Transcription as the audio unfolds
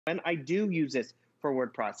when I do use this for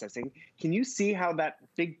word processing, can you see how that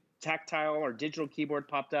big tactile or digital keyboard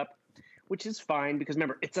popped up? Which is fine because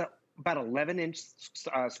remember, it's about 11-inch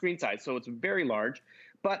screen size, so it's very large,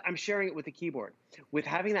 but I'm sharing it with a keyboard. With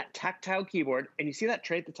having that tactile keyboard, and you see that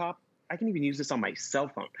tray at the top? I can even use this on my cell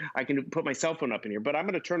phone. I can put my cell phone up in here, but I'm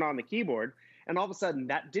gonna turn on the keyboard, and all of a sudden,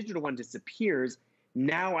 that digital one disappears.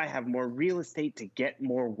 Now I have more real estate to get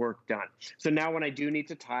more work done. So now when I do need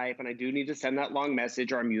to type and I do need to send that long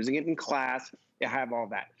message or I'm using it in class, I have all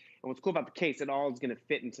that. And what's cool about the case, it all is gonna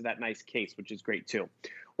fit into that nice case, which is great too.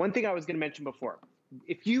 One thing I was gonna mention before,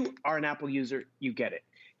 if you are an Apple user, you get it.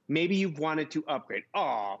 Maybe you've wanted to upgrade.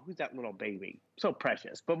 Oh, who's that little baby? So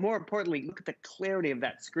precious. But more importantly, look at the clarity of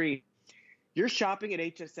that screen. You're shopping at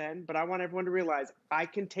HSN, but I want everyone to realize I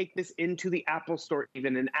can take this into the Apple store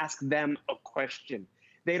even and ask them a question.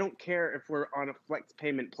 They don't care if we're on a flex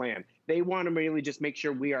payment plan. They want to really just make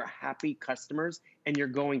sure we are happy customers, and you're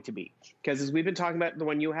going to be. Because as we've been talking about the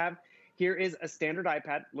one you have, here is a standard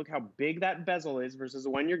iPad. Look how big that bezel is versus the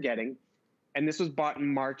one you're getting. And this was bought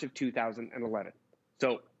in March of 2011.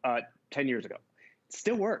 So 10 years ago. It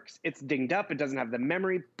still works. It's dinged up. It doesn't have the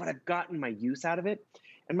memory, but I've gotten my use out of it.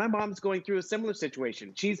 And my mom's going through a similar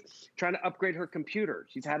situation. She's trying to upgrade her computer.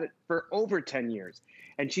 She's had it for over 10 years.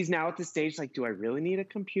 And she's now at the stage like, do I really need a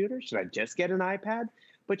computer? Should I just get an iPad?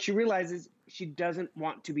 But she realizes she doesn't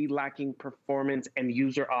want to be lacking performance and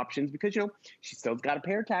user options because, you know, she still's got to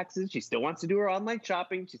pay her taxes. She still wants to do her online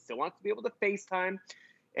shopping. She still wants to be able to FaceTime.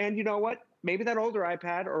 And you know what? Maybe that older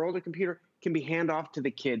iPad or older computer can be hand off to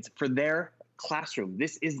the kids for their classroom.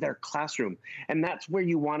 This is their classroom. And that's where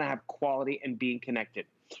you want to have quality and being connected.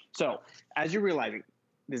 So as you're realizing,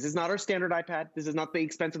 this is not our standard iPad. This is not the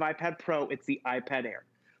expensive iPad Pro. It's the iPad Air.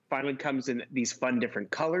 Finally comes in these fun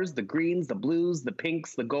different colors, the greens, the blues, the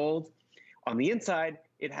pinks, the golds. On the inside,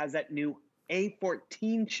 it has that new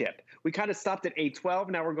A14 chip. We kind of stopped at A12.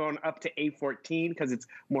 Now we're going up to A14 because it's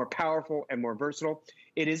more powerful and more versatile.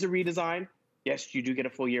 It is a redesign. Yes, you do get a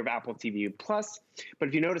full year of Apple TV Plus. But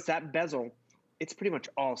if you notice that bezel, it's pretty much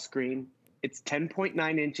all screen. It's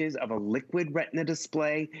 10.9 inches of a liquid retina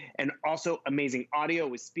display and also amazing audio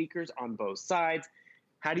with speakers on both sides.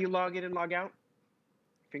 How do you log in and log out?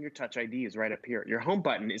 Finger touch ID is right up here. Your home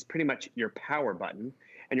button is pretty much your power button.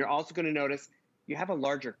 And you're also going to notice you have a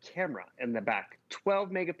larger camera in the back, 12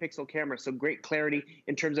 megapixel camera. So great clarity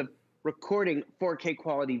in terms of recording 4K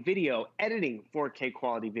quality video, editing 4K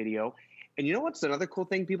quality video. And you know what's another cool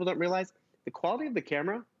thing people don't realize? The quality of the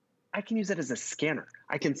camera, I can use it as a scanner.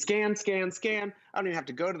 I can scan, scan, scan. I don't even have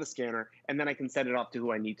to go to the scanner, and then I can send it off to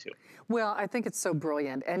who I need to. Well, I think it's so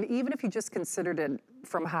brilliant. And even if you just considered it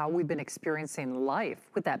from how we've been experiencing life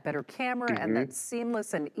with that better camera and that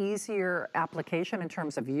seamless and easier application in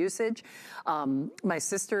terms of usage. My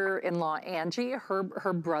sister-in-law, Angie,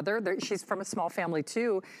 her brother, she's from a small family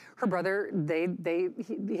too. Her brother,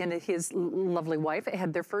 he and his lovely wife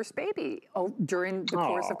had their first baby during the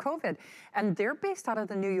course of COVID. And they're based out of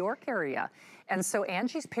the New York area. And so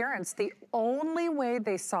Angie's parents, the only way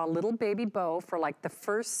they saw little baby Bo for like the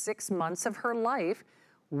first 6 months of her life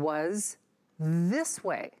was this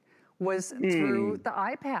way, was through the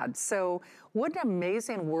iPad. So what an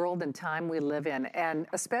amazing world and time we live in. And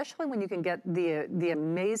especially when you can get the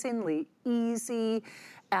amazingly easy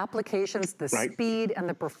applications, the speed and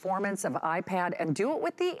the performance of iPad, and do it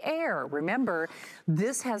with the Air. Remember,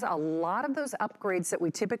 this has a lot of those upgrades that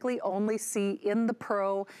we typically only see in the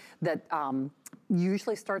Pro that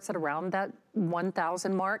usually starts at around that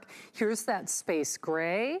 1,000 mark. Here's that space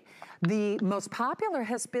gray. The most popular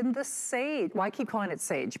has been the sage. Well, I keep calling it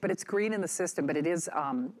sage, but it's green in the system, but it is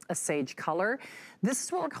a sage color. This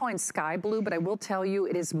is what we're calling sky blue, but I will tell you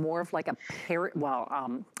it is more of like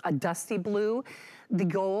a dusty blue. The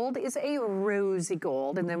gold is a rosy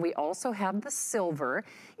gold, and then we also have the silver.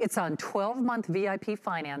 It's on 12-month VIP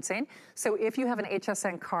financing. So if you have an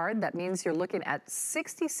HSN card, that means you're looking at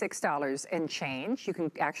 $66 and change. You can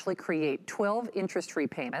actually create 12 interest-free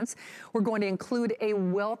payments. We're going to include a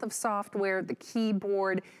wealth of software, the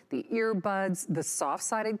keyboard, the earbuds, the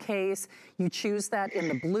soft-sided case. You choose that in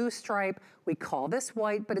the blue stripe. We call this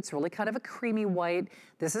white, but it's really kind of a creamy white.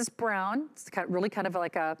 This is brown. It's really kind of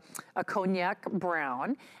like a cognac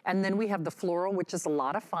brown. And then we have the floral, which is a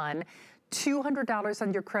lot of fun. $200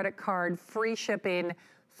 on your credit card, free shipping,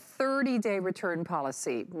 30-day return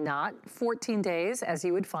policy, not 14 days as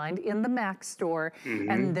you would find in the Mac store.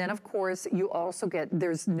 And then of course you also get,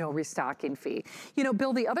 there's no restocking fee. You know,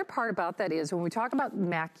 Bill, the other part about that is when we talk about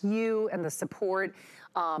Mac U and the support,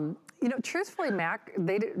 you know, truthfully, Mac,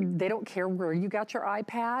 they don't care where you got your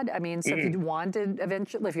iPad. I mean, so if you wanted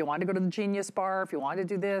eventually, if you wanted to go to the Genius Bar, if you wanted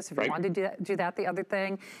to do this, if you wanted to do that, the other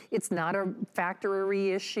thing, it's not a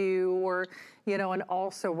factory issue or, you know, and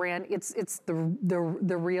also it's the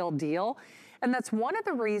real deal. And that's one of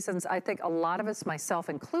the reasons I think a lot of us, myself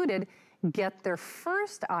included, get their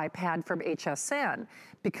first iPad from HSN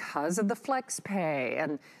because of the flex pay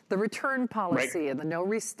and the return policy and the no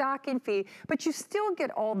restocking fee, but you still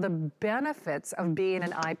get all the benefits of being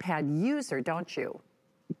an iPad user, don't you?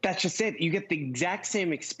 That's just it. You get the exact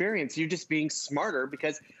same experience. You're just being smarter,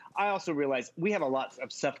 because I also realize we have a lot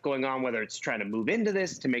of stuff going on, whether it's trying to move into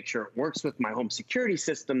this to make sure it works with my home security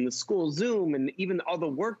system, the school Zoom, and even all the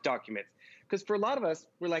work documents. Because for a lot of us,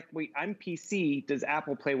 we're like, wait, I'm PC. Does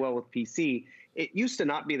Apple play well with PC? It used to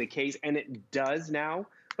not be the case, and it does now.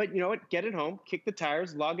 But you know what? Get it home, kick the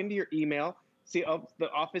tires, log into your email, see, oh,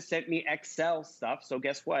 the office sent me Excel stuff. So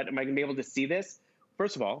guess what? Am I going to be able to see this?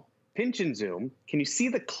 First of all, pinch and zoom. Can you see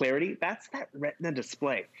the clarity? That's that Retina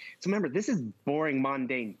display. So remember, this is boring,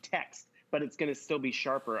 mundane text, but it's going to still be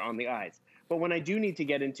sharper on the eyes. But when I do need to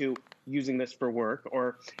get into using this for work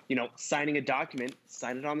or, you know, signing a document,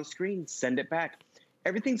 sign it on the screen, send it back.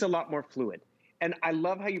 Everything's a lot more fluid. And I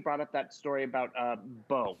love how you brought up that story about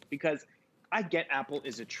Bo, because I get Apple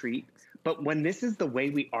is a treat, but when this is the way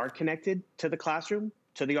we are connected to the classroom,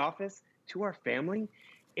 to the office, to our family,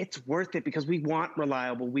 it's worth it, because we want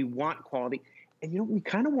reliable, we want quality. And, you know, we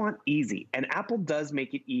kind of want easy, and Apple does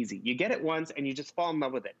make it easy. You get it once and you just fall in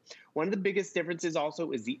love with it. One of the biggest differences also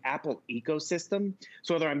is the Apple ecosystem.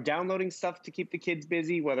 So whether I'm downloading stuff to keep the kids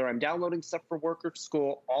busy, whether I'm downloading stuff for work or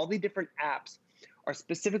school, all the different apps are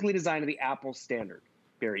specifically designed to the Apple standard.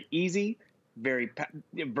 Very easy, very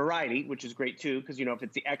variety, which is great too, because, you know, if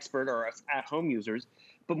it's the expert or us at-home users,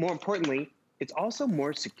 but more importantly, it's also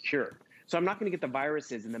more secure. So I'm not going to get the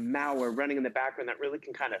viruses and the malware running in the background that really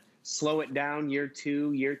can kind of slow it down year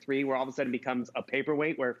 2, year 3, where all of a sudden it becomes a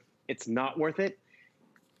paperweight where it's not worth it.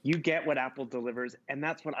 You get what Apple delivers, and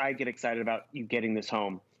that's what I get excited about you getting this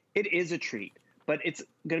home. It is a treat, but it's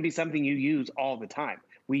going to be something you use all the time.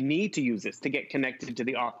 We need to use this to get connected to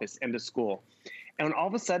the office and to school. And all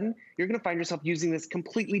of a sudden, you're going to find yourself using this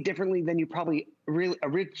completely differently than you probably really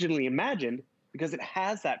originally imagined, because it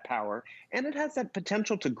has that power and it has that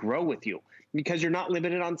potential to grow with you, because you're not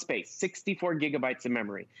limited on space, 64 gigabytes of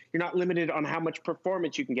memory. You're not limited on how much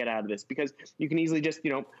performance you can get out of this, because you can easily just,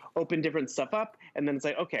 you know, open different stuff up and then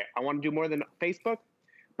say, okay, I want to do more than Facebook.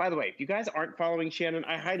 By the way, if you guys aren't following Shannon,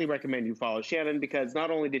 I highly recommend you follow Shannon, because not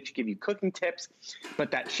only did she give you cooking tips,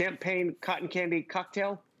 but that champagne cotton candy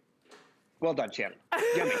cocktail, well done, Shannon.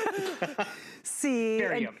 Yummy. See,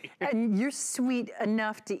 Very yummy. And you're sweet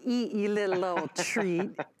enough to eat, you little old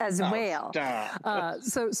treat as well.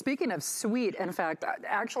 So speaking of sweet, in fact,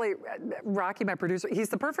 actually, Rocky, my producer, he's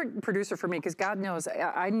the perfect producer for me, because God knows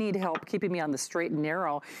I need help keeping me on the straight and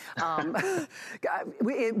narrow.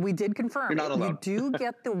 We did confirm. You're not alone. You do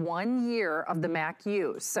get the 1 year of the Mac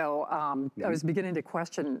U. So I was beginning to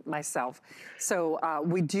question myself. So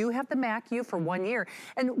we do have the Mac U for 1 year.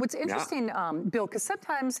 And what's interesting, Bill, because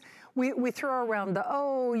sometimes we throw around the,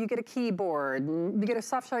 oh, you get a keyboard, and you get a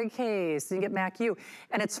soft shell case, and you get Mac U.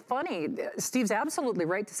 And it's funny, Steve's absolutely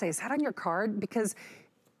right to say, is that on your card? Because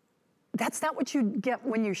that's not what you get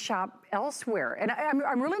when you shop elsewhere. And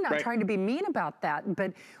I'm really not trying to be mean about that,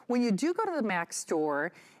 but when you do go to the Mac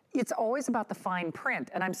store, it's always about the fine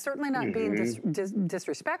print. And I'm certainly not being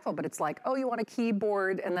disrespectful, but it's like, oh, you want a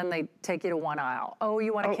keyboard, and then they take you to one aisle. Oh,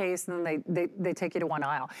 you want a case, and then they take you to one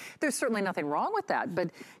aisle. There's certainly nothing wrong with that. But,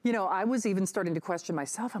 you know, I was even starting to question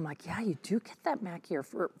myself. I'm like, yeah, you do get that Mac U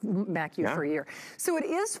for a year. So it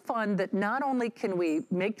is fun that not only can we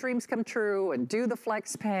make dreams come true and do the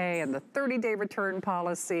flex pay and the 30-day return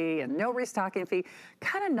policy and no restocking fee,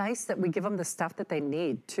 kind of nice that we give them the stuff that they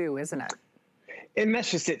need too, isn't it? And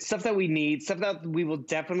that's just it. Stuff that we need, stuff that we will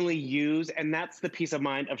definitely use, and that's the peace of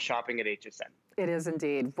mind of shopping at HSN. It is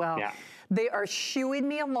indeed. Well, they are shooing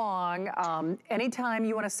me along. Anytime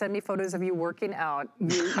you want to send me photos of you working out,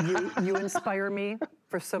 you inspire me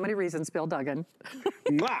for so many reasons, Bill Duggan.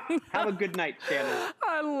 Have a good night, Shannon.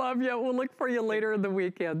 I love you. We'll look for you later in the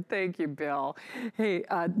weekend. Thank you, Bill. Hey,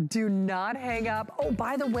 do not hang up. Oh,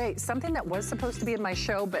 by the way, something that was supposed to be in my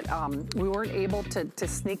show, but we weren't able to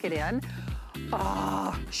sneak it in.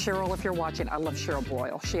 Cheryl, if you're watching, I love Cheryl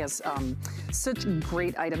Boyle. She has such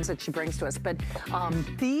great items that she brings to us. But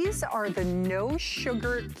these are the no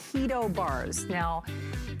sugar keto bars. Now,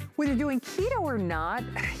 whether you're doing keto or not,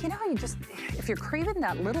 you know, if you're craving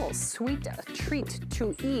that little sweet treat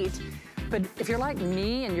to eat, but if you're like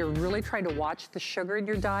me and you're really trying to watch the sugar in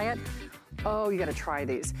your diet, oh, you gotta try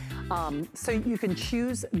these. So you can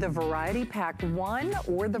choose the Variety Pack 1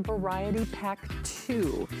 or the Variety Pack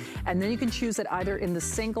 2. And then you can choose it either in the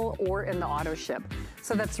single or in the auto ship.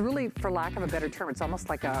 So that's really, for lack of a better term, it's almost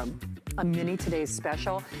like a mini Today's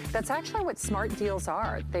Special. That's actually what smart deals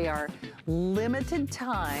are. They are limited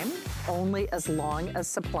time, only as long as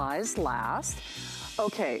supplies last.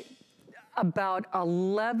 Okay, about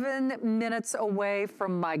 11 minutes away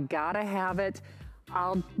from my gotta have it.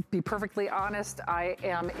 I'll be perfectly honest, I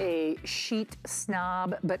am a sheet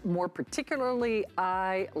snob, but more particularly,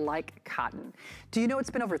 I like cotton. Do you know it's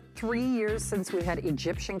been over 3 years since we had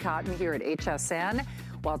Egyptian cotton here at HSN?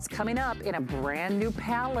 Well, it's coming up in a brand new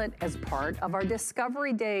palette as part of our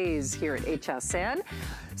Discovery Days here at HSN.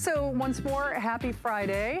 So once more, happy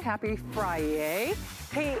Friday, happy Friday.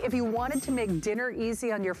 Hey, if you wanted to make dinner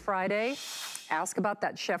easy on your Friday, ask about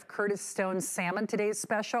that Chef Curtis Stone Salmon Today's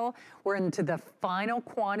Special. We're into the final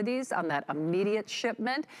quantities on that immediate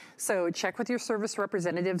shipment, so check with your service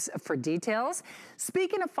representatives for details.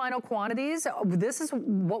 Speaking of final quantities, this is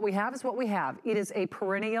what we have is what we have. It is a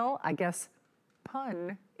perennial, I guess,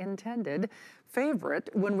 pun intended, favorite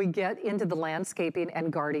when we get into the landscaping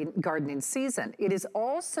and gardening season. It is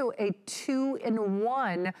also a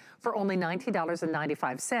 2-in-1 for only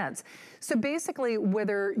 $19.95. So basically,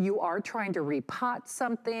 whether you are trying to repot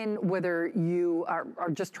something, whether you are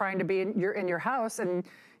just trying to be in your house and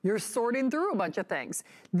you're sorting through a bunch of things,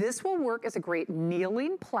 this will work as a great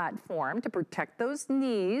kneeling platform to protect those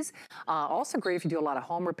knees. Also great if you do a lot of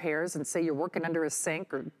home repairs and say you're working under a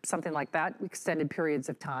sink or something like that, extended periods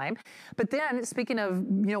of time. But then, speaking of,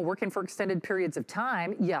 you know, working for extended periods of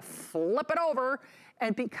time, you flip it over and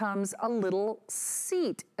it becomes a little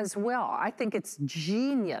seat as well. I think it's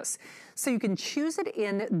genius. So you can choose it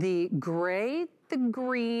in the gray, the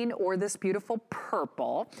green, or this beautiful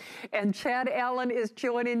purple. And Chad Allen is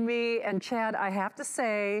joining me. And Chad, I have to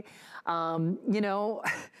say, you know,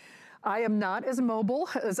 I am not as mobile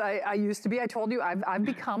as I used to be. I told you I've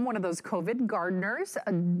become one of those COVID gardeners.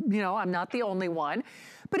 You know, I'm not the only one.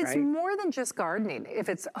 But it's more than just gardening. If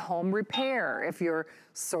it's home repair, if you're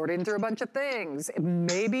sorting through a bunch of things,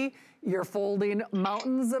 maybe you're folding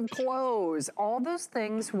mountains of clothes, all those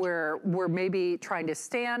things where we're maybe trying to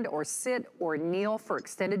stand or sit or kneel for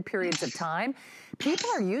extended periods of time. People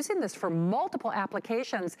are using this for multiple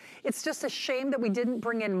applications. It's just a shame that we didn't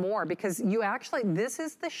bring in more, because this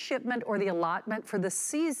is the shipment or the allotment for the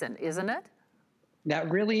season, isn't it?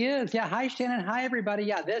 That really is. Yeah. Hi, Shannon. Hi, everybody.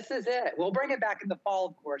 Yeah, this is it. We'll bring it back in the fall,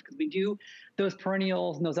 of course, because we do those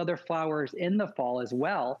perennials and those other flowers in the fall as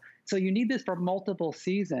well. So you need this for multiple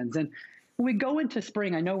seasons. And when we go into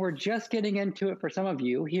spring, I know we're just getting into it for some of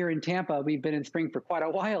you. Here in Tampa, we've been in spring for quite a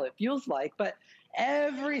while, it feels like. But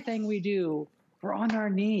everything we do, we're on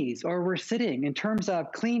our knees or we're sitting in terms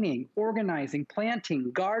of cleaning, organizing,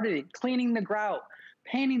 planting, gardening, cleaning the grout,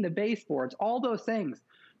 painting the baseboards, all those things.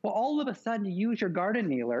 Well, all of a sudden you use your garden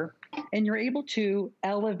kneeler and you're able to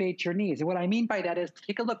elevate your knees. And what I mean by that is,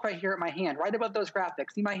 take a look right here at my hand, right above those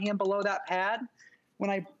graphics. See my hand below that pad? When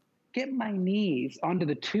I get my knees onto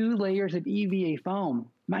the 2 layers of EVA foam,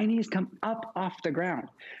 my knees come up off the ground.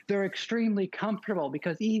 They're extremely comfortable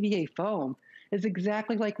because EVA foam is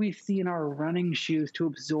exactly like we see in our running shoes to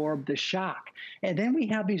absorb the shock. And then we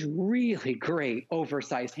have these really great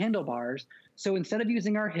oversized handlebars. So instead of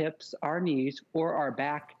using our hips, our knees, or our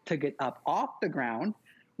back to get up off the ground,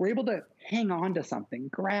 we're able to hang on to something,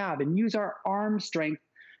 grab, and use our arm strength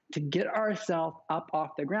to get ourselves up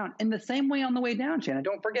off the ground. And the same way on the way down, Shannon,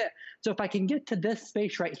 don't forget. So if I can get to this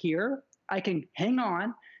space right here, I can hang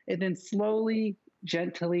on and then slowly,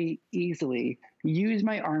 gently, easily use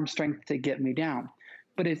my arm strength to get me down.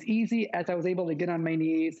 But as easy as I was able to get on my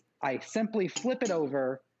knees, I simply flip it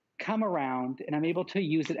over, come around, and I'm able to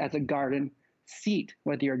use it as a garden seat,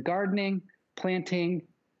 whether you're gardening, planting,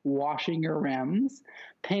 washing your rims,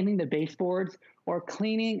 painting the baseboards, or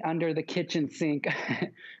cleaning under the kitchen sink,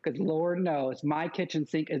 because Lord knows my kitchen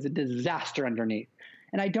sink is a disaster underneath.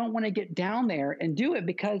 And I don't want to get down there and do it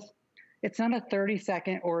because it's not a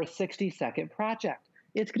 30-second or a 60-second project.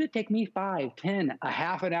 It's going to take me 5, 10, a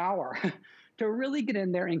half an hour to really get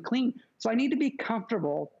in there and clean. So I need to be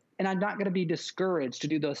comfortable, and I'm not going to be discouraged to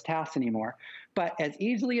do those tasks anymore. But as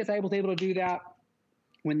easily as I was able to do that,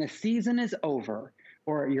 when the season is over,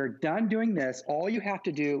 or you're done doing this, all you have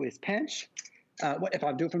to do is pinch. What if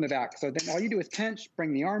I do it from the back? So then all you do is pinch,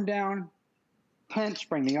 bring the arm down, pinch,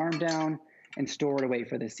 bring the arm down, and store it away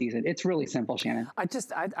for this season. It's really simple, Shannon.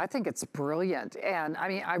 I think it's brilliant. And I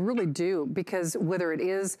mean, I really do, because whether it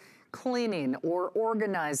is cleaning or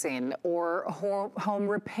organizing or home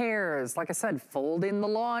repairs, like I said, folding the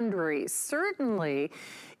laundry, certainly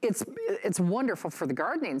it's wonderful for the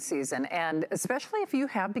gardening season. And especially if you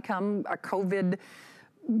have become a COVID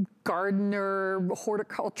gardener,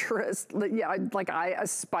 horticulturist, yeah, like I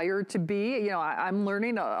aspire to be, you know, I'm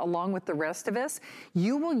learning along with the rest of us.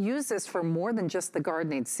 You will use this for more than just the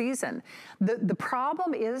gardening season. The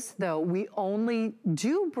problem is, though, we only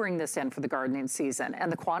do bring this in for the gardening season,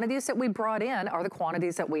 and the quantities that we brought in are the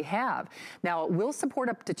quantities that we have. Now, it will support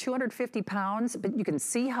up to 250 pounds, but you can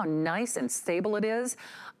see how nice and stable it is.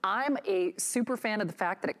 I'm a super fan of the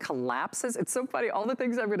fact that it collapses. It's so funny, all the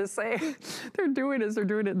things I'm gonna say, they're doing it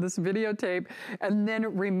in this videotape. And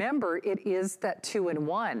then remember, it is that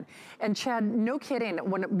 2-in-1. And Chad, no kidding,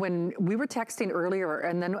 when we were texting earlier,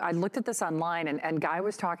 and then I looked at this online, and Guy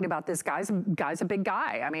was talking about this. Guy's a big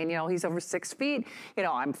guy. I mean, you know, he's over 6 feet. You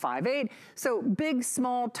know, I'm 5'8". So big,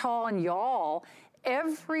 small, tall, and y'all.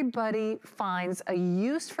 Everybody finds a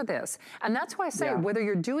use for this. And that's why I say, whether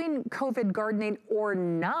you're doing COVID gardening or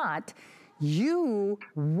not, you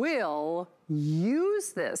will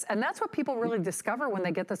use this. And that's what people really discover when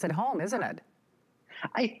they get this at home, isn't it?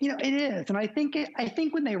 You know, it is. And I think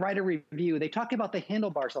when they write a review, they talk about the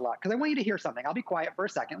handlebars a lot, because I want you to hear something. I'll be quiet for a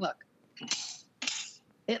second. Look,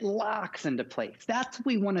 it locks into place. That's what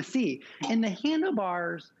we want to see. And the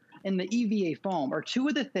handlebars and the EVA foam are two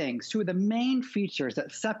of the main features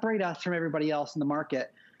that separate us from everybody else in the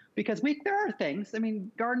market. Because there are things, I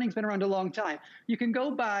mean, gardening's been around a long time. You can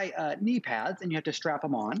go buy knee pads and you have to strap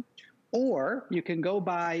them on, or you can go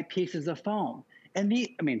buy pieces of foam. And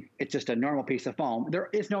it's just a normal piece of foam. There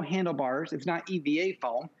is no handlebars. It's not EVA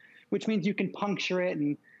foam, which means you can puncture it,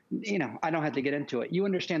 and, you know, I don't have to get into it. You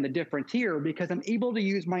understand the difference here because I'm able to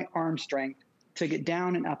use my arm strength to get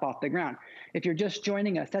down and up off the ground. If you're just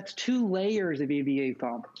joining us, that's 2 layers of EVA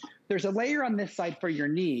foam. There's a layer on this side for your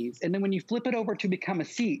knees, and then when you flip it over to become a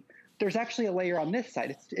seat, there's actually a layer on this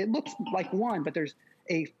side. It looks like one, but there's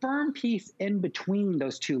a firm piece in between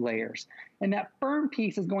those 2 layers. And that firm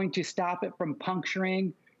piece is going to stop it from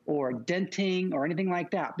puncturing or denting or anything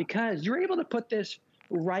like that, because you're able to put this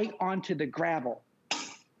right onto the gravel,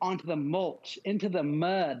 onto the mulch, into the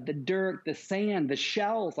mud, the dirt, the sand, the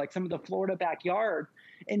shells, like some of the Florida backyard,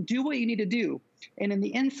 and do what you need to do. And in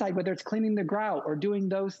the inside, whether it's cleaning the grout or doing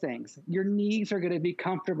those things, your knees are going to be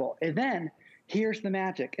comfortable. And then here's the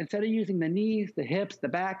magic. Instead of using the knees, the hips, the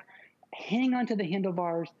back, hang onto the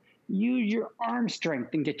handlebars, use your arm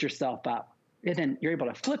strength and get yourself up. And then you're able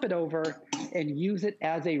to flip it over and use it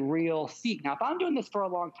as a real seat. Now, if I'm doing this for a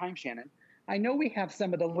long time, Shannon, I know we have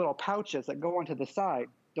some of the little pouches that go onto the side.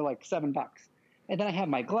 They're like $7. And then I have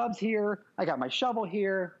my gloves here, I got my shovel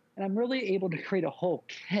here, and I'm really able to create a whole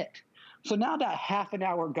kit. So now that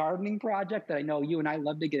half-an-hour gardening project that I know you and I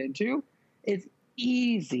love to get into is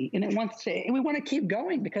easy, and we want to keep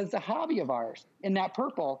going because it's a hobby of ours. And that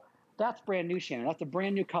purple, that's brand new, Shannon. That's a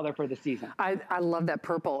brand new color for the season. I love that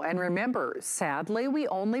purple. And remember, sadly, we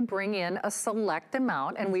only bring in a select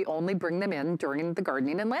amount, and we only bring them in during the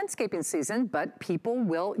gardening and landscaping season, but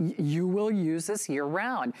you will use this year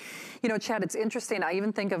round. You know, Chad, it's interesting. I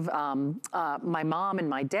even think of my mom and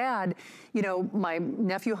my dad. You know, my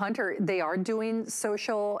nephew Hunter, they are doing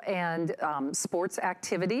social and sports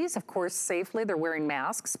activities, of course, safely. They're wearing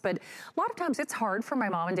masks, but a lot of times it's hard for my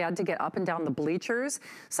mom and dad to get up and down the bleachers.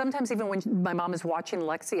 Sometimes even when my mom is watching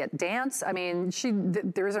Lexi at dance, I mean,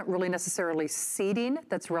 there isn't really necessarily seating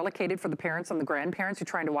that's relocated for the parents and the grandparents who are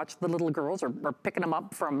trying to watch the little girls or picking them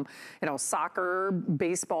up from, you know, soccer,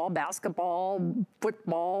 baseball, basketball,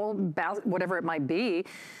 football, whatever it might be.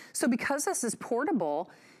 So because this is portable,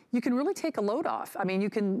 you can really take a load off. I mean, you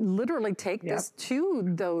can literally take this to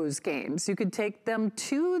those games. You could take them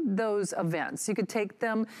to those events. You could take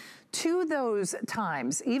them to those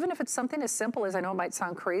times, even if it's something as simple as, I know it might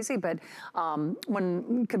sound crazy, but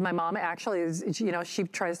because my mom actually is, you know, she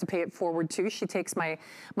tries to pay it forward too. She takes my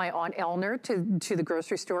Aunt Eleanor to the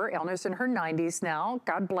grocery store. Eleanor's in her 90s now.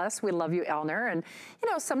 God bless, we love you, Eleanor. And, you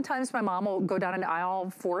know, sometimes my mom will go down an aisle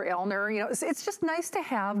for Eleanor. You know, it's just nice to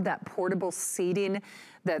have that portable seating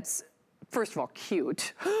that's, first of all,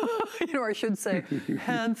 cute, you know, or I should say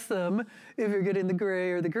handsome if you're getting the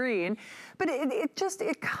gray or the green, but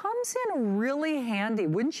it comes in really handy,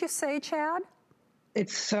 wouldn't you say, Chad?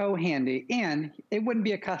 It's so handy, and it wouldn't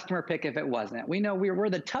be a customer pick if it wasn't. We know we're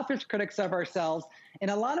the toughest critics of ourselves, and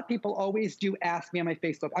a lot of people always do ask me on my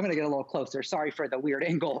Facebook. I'm going to get a little closer. Sorry for the weird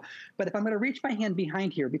angle, but if I'm going to reach my hand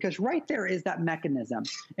behind here, because right there is that mechanism,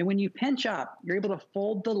 and when you pinch up, you're able to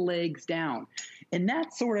fold the legs down, and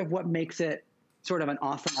that's sort of what makes it sort of an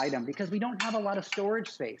awesome item, because we don't have a lot of storage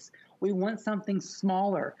space. We want something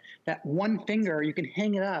smaller, that one finger, you can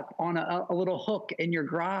hang it up on a little hook in your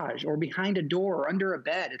garage or behind a door or under a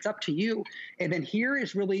bed. It's up to you. And then here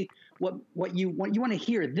is really what you want. You want to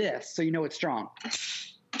hear this so you know it's strong.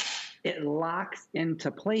 It locks into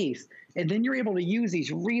place. And then you're able to use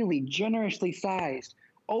these really generously sized,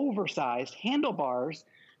 oversized handlebars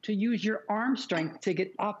to use your arm strength to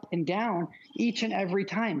get up and down each and every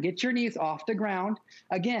time. Get your knees off the ground.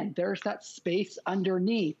 Again, there's that space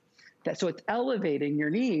underneath. So it's elevating your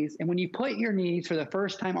knees. And when you put your knees for the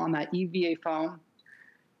first time on that EVA foam,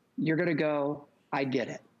 you're going to go, I get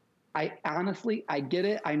it. I get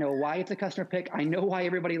it. I know why it's a customer pick. I know why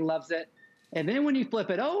everybody loves it. And then when you flip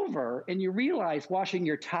it over and you realize washing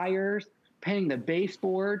your tires, painting the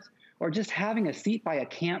baseboards, or just having a seat by a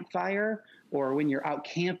campfire, or when you're out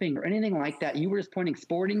camping or anything like that, you were just pointing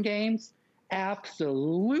sporting games,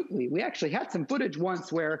 absolutely. We actually had some footage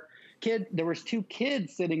once where there was 2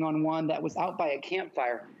 kids sitting on one that was out by a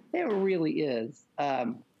campfire. It really is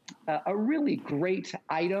a really great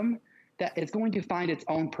item that is going to find its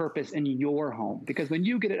own purpose in your home. Because when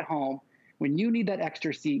you get it home, when you need that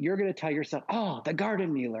extra seat, you're going to tell yourself, oh, the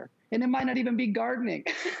garden kneeler. And it might not even be gardening.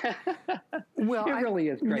 Well, it really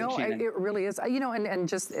is great, Shannon. It really is. You know, and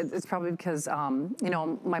just, it's probably because, you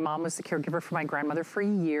know, my mom was the caregiver for my grandmother for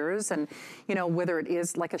years. And, you know, whether it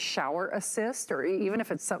is like a shower assist, or even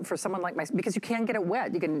if it's for someone like because you can get it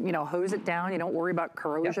wet. You can, you know, hose it down. You don't worry about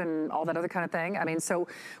corrosion, all that other kind of thing. I mean, so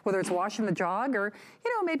whether it's washing the jog or,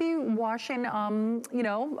 you know, maybe washing, you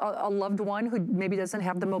know, a loved one who maybe doesn't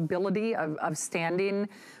have the mobility of standing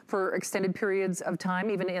for extended periods of time,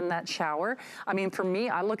 even in that shower. I mean, for me,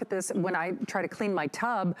 I look at this when I try to clean my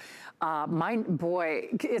tub. Boy,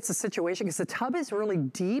 it's a situation because the tub is really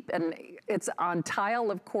deep and it's on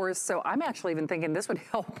tile, of course. So I'm actually even thinking this would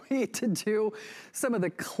help me to do some of the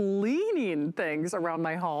cleaning things around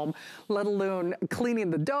my home, let alone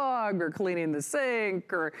cleaning the dog or cleaning the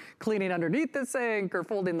sink or cleaning underneath the sink or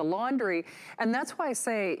folding the laundry. And that's why I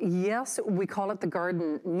say, yes, we call it the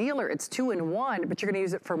garden kneeler. It's 2-in-1, but you're going to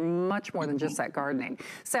use it for much more than just that gardening.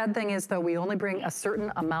 Sad thing is, though, we only bring a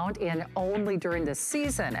certain amount in only during the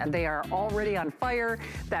season, and they are already on fire.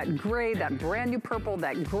 That gray, that brand new purple,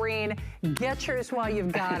 that green. Get yours while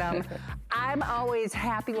you've got them. I'm always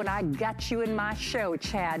happy when I got you in my show,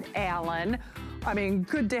 Chad Allen. I mean,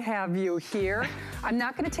 good to have you here. I'm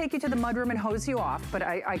not going to take you to the mudroom and hose you off, but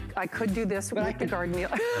I could do this with the garden meal.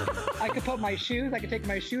 I could put my shoes, I could take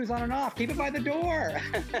my shoes on and off. Keep it by the door.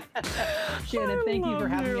 Shannon, thank you for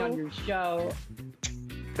having me on your show.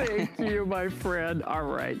 Thank you, my friend. All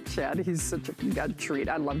right, Chad, he's such a treat.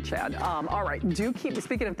 I love Chad. All right, do keep,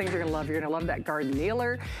 speaking of things you're gonna love, you're gonna love that garden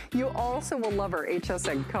kneeler. You also will love our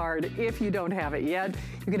HSN card. If you don't have it yet,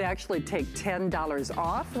 you can actually take $10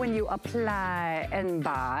 off when you apply and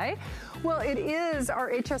buy. Well, it is our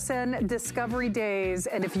HSN Discovery Days,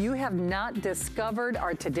 and if you have not discovered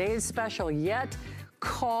our today's special yet,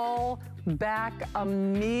 call back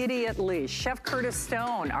immediately. Chef Curtis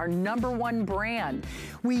Stone, our #1 brand.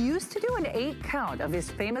 We used to do an 8-count of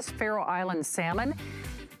his famous Faroe Island salmon.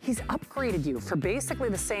 He's upgraded you for basically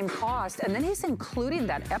the same cost, and then he's including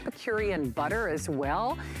that Epicurean butter as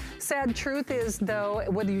well. Sad truth is, though,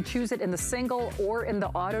 whether you choose it in the single or in the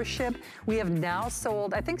auto ship, we have now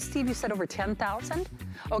sold, I think, Steve, you said over 10,000?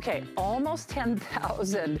 Okay, almost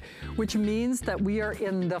 10,000, which means that we are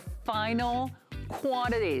in the final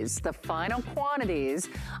quantities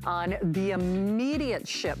on the immediate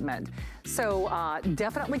shipment. So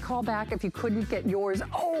definitely call back if you couldn't get yours.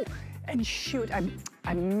 Oh, and shoot,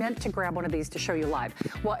 I meant to grab one of these to show you live.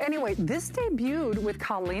 Well, anyway, this debuted with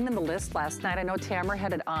Colleen in the list last night. I know Tamara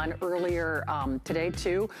had it on earlier today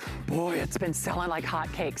too. Boy, it's been selling like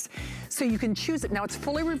hotcakes. So you can choose it. Now it's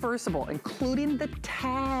fully reversible, including the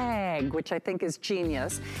tag, which I think is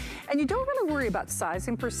genius. And you don't really worry about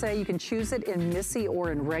sizing per se. You can choose it in Missy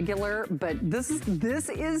or in regular, but this is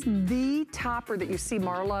the topper that you see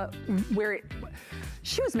Marla wear it.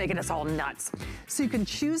 She was making us all nuts. So you can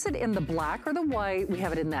choose it in the black or the white. We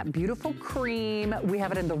have it in that beautiful cream. We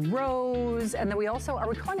have it in the rose. And then we also, are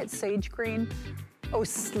we calling it sage green? Oh,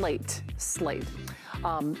 slate.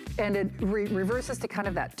 And it reverses to kind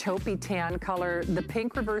of that taupey tan color. The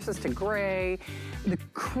pink reverses to gray. The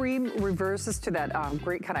cream reverses to that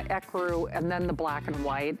great kind of ecru. And then the black and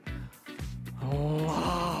white.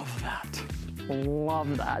 Love that.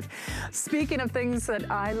 Love that. Speaking of things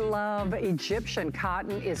that I love, Egyptian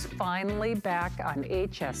cotton is finally back on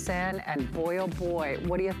HSN, and boy, oh boy,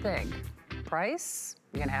 what do you think? Price?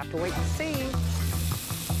 You're gonna have to wait and see.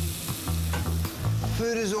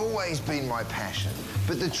 Food has always been my passion,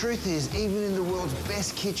 but the truth is, even in the world's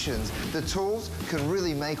best kitchens, the tools can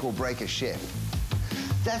really make or break a chef.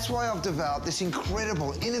 That's why I've developed this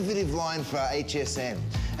incredible, innovative line for HSN.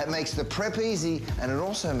 It makes the prep easy, and it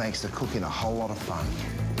also makes the cooking a whole lot of fun.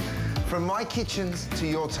 From my kitchens to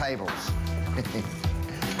your tables.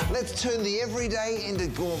 Let's turn the everyday into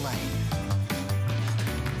gourmet.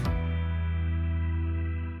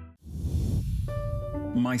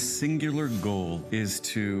 My singular goal is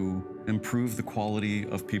to improve the quality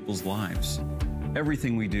of people's lives.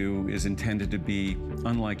 Everything we do is intended to be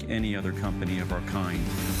unlike any other company of our kind.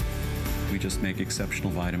 We just make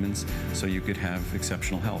exceptional vitamins so you could have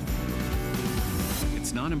exceptional health.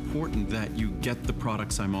 It's not important that you get the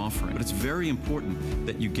products I'm offering, but it's very important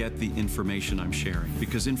that you get the information I'm sharing,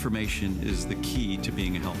 because information is the key to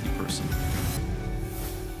being a healthy person.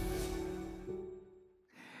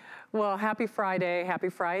 Well, happy Friday, happy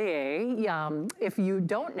Friday. If you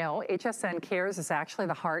don't know, HSN Cares is actually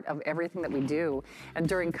the heart of everything that we do. And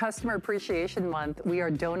during Customer Appreciation Month, we are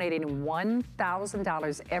donating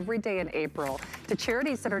 $1,000 every day in April to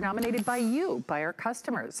charities that are nominated by you, by our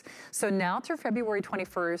customers. So now through February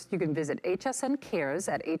 21st, you can visit HSN Cares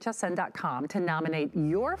at hsn.com to nominate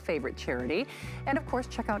your favorite charity. And of course,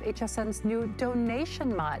 check out HSN's new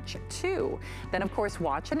donation match too. Then of course,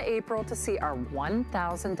 watch in April to see our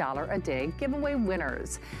 $1,000 a day giveaway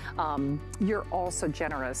winners. You're also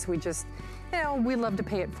generous. We just, you know, we love to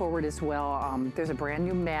pay it forward as well. There's a brand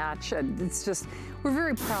new match. It's just, we're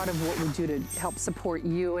very proud of what we do to help support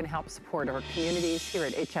you and help support our communities here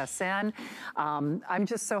at HSN. I'm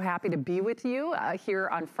just so happy to be with you here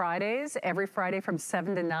on Fridays, every Friday from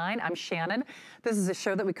 7 to 9. I'm Shannon. This is a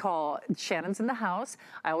show that we call Shannon's in the House.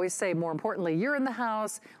 I always say, more importantly, you're in the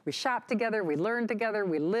house. We shop together, we learn together,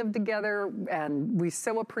 we live together, and we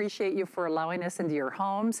so appreciate you for allowing us into your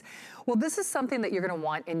homes. Well, this is something that you're gonna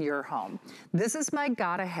want in your home. This is my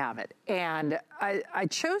gotta have it. And I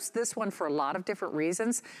chose this one for a lot of different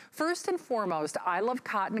reasons. First and foremost, I love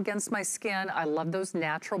cotton against my skin. I love those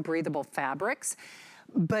natural breathable fabrics.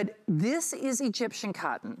 But this is Egyptian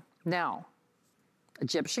cotton. Now,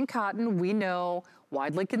 Egyptian cotton, we know,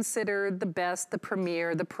 widely considered the best, the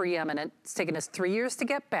premier, the preeminent. It's taken us 3 years to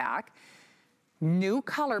get back. New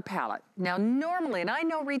color palette. Now normally, and I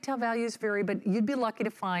know retail values vary, but you'd be lucky to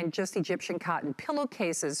find just Egyptian cotton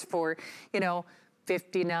pillowcases for, you know,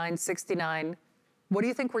 $59, $69. What do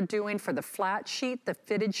you think we're doing for the flat sheet, the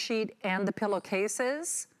fitted sheet, and the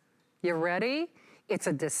pillowcases? You ready? It's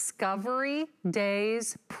a Discovery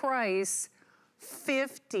Days price,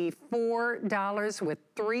 $54 with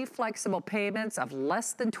 3 flexible payments of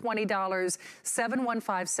less than $20,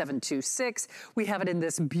 715-726. We have it in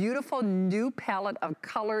this beautiful new palette of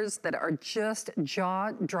colors that are just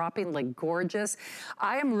jaw-droppingly gorgeous.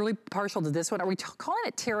 I am really partial to this one. Are we calling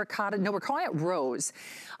it terracotta? No, we're calling it rose.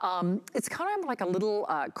 It's kind of like a little,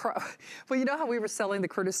 well, you know how we were selling the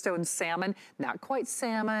Curtis Stone salmon? Not quite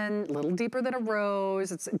salmon, a little deeper than a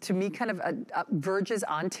rose. It's, to me, kind of verges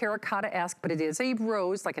on terracotta-esque, but it is a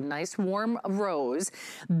rose, like a nice warm rose.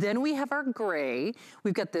 Then we have our gray.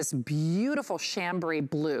 We've got this beautiful chambray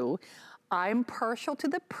blue. I'm partial to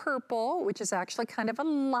the purple, which is actually kind of a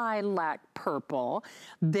lilac purple.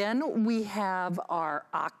 Then we have our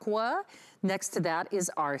aqua. Next to that is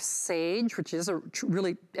our sage, which is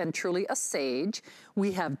really and truly a sage.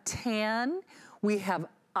 We have tan. We have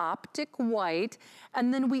optic white.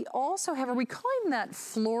 And then we also have, are we calling that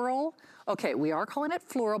floral? Okay, we are calling it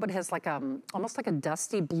floral, but it has like almost like a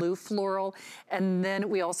dusty blue floral. And then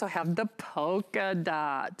we also have the polka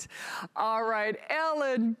dot. All right,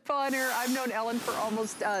 Ellen Bunner. I've known Ellen for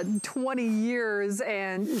almost 20 years,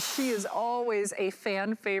 and she is always a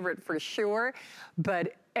fan favorite for sure.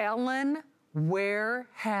 But Ellen, where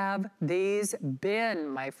have these been,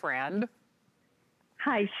 my friend?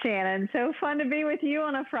 Hi, Shannon. So fun to be with you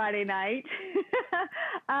on a Friday night.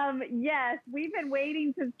 Yes, we've been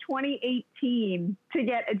waiting since 2018 to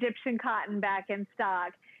get Egyptian cotton back in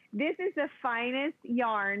stock. This is the finest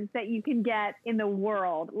yarns that you can get in the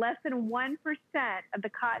world. Less than 1% of the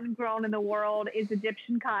cotton grown in the world is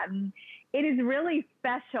Egyptian cotton. It is really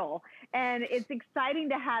special, and it's exciting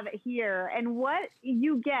to have it here. And what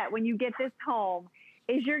you get when you get this home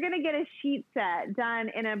is you're going to get a sheet set done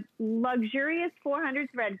in a luxurious 400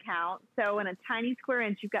 thread count. So in a tiny square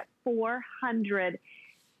inch, you've got 400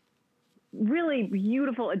 really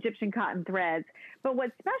beautiful Egyptian cotton threads. But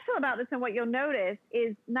what's special about this and what you'll notice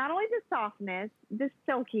is not only the softness, the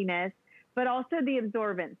silkiness, but also the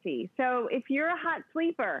absorbency. So if you're a hot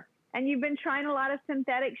sleeper and you've been trying a lot of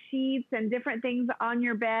synthetic sheets and different things on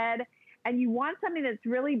your bed, and you want something that's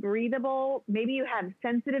really breathable, maybe you have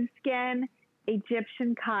sensitive skin,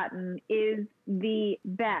 Egyptian cotton is the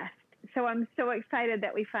best. So I'm so excited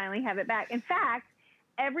that we finally have it back. In fact,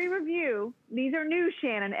 every review, these are new,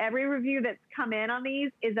 Shannon, every review that's come in on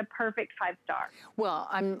these is a perfect 5-star. Well,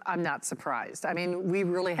 I'm not surprised. I mean, we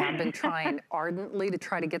really have been trying ardently to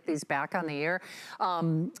try to get these back on the air.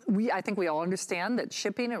 I think we all understand that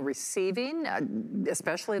shipping and receiving,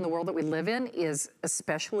 especially in the world that we live in, is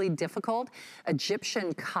especially difficult.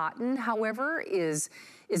 Egyptian cotton, however, is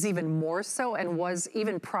even more so, and was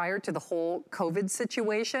even prior to the whole COVID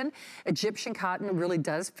situation. Egyptian cotton really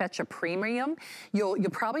does fetch a premium. You'll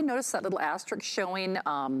probably notice that little asterisk showing,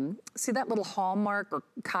 see that little hallmark or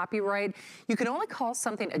copyright? You can only call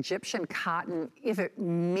something Egyptian cotton if it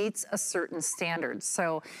meets a certain standard.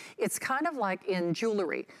 So it's kind of like in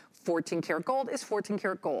jewelry. 14 karat gold is 14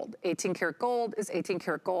 karat gold. 18 karat gold is 18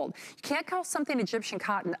 karat gold. You can't call something Egyptian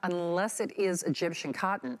cotton unless it is Egyptian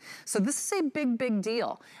cotton. So this is a big, big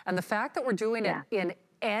deal. And the fact that we're doing it in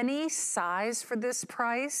any size for this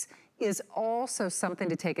price is also something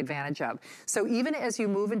to take advantage of. So even as you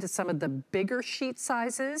move into some of the bigger sheet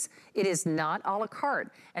sizes, it is not a la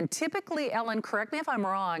carte. And typically, Ellen, correct me if I'm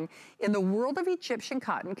wrong, in the world of Egyptian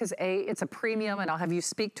cotton, because it's a premium, and I'll have you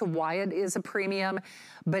speak to why it is a premium,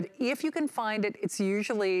 but if you can find it, it's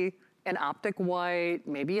usually an optic white,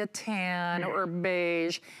 maybe a tan or a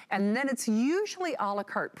beige, and then it's usually a la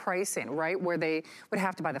carte pricing, right? Where they would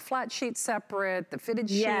have to buy the flat sheet separate, the fitted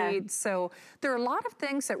sheet. So there are a lot of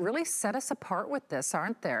things that really set us apart with this,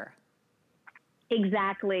 aren't there?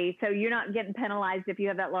 Exactly. So you're not getting penalized if you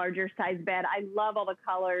have that larger size bed. I love all the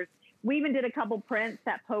colors. We even did a couple prints,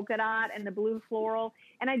 that polka dot and the blue floral.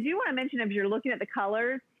 And I do want to mention, if you're looking at the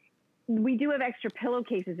colors, we do have extra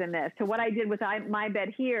pillowcases in this. So what I did with my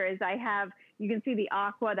bed here is I have, you can see the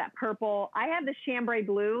aqua, that purple. I have the chambray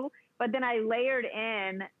blue, but then I layered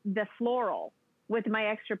in the floral with my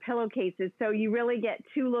extra pillowcases. So you really get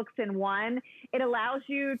two looks in one. It allows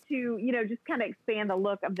you to, just kind of expand the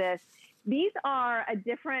look of this. These are a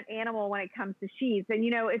different animal when it comes to sheets. And,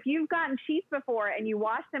 if you've gotten sheets before and you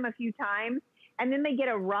wash them a few times, and then they get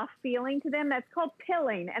a rough feeling to them, that's called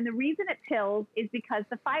pilling. And the reason it pills is because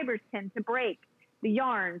the fibers tend to break, the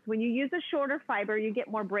yarns. When you use a shorter fiber, you get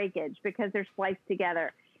more breakage because they're spliced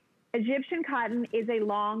together. Egyptian cotton is a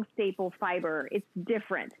long staple fiber. It's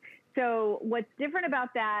different. So what's different about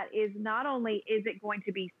that is not only is it going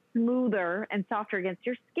to be smoother and softer against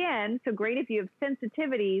your skin, so great if you have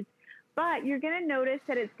sensitivities, but you're going to notice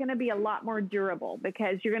that it's going to be a lot more durable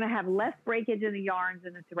because you're going to have less breakage in the yarns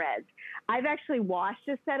and the threads. I've actually washed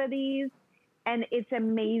a set of these, and it's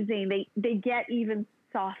amazing. They get even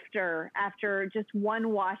softer after just one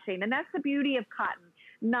washing, and that's the beauty of cotton.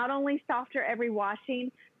 Not only softer every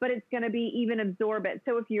washing, but it's going to be even absorbent.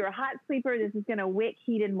 So if you're a hot sleeper, this is going to wick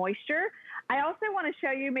heat and moisture. I also want to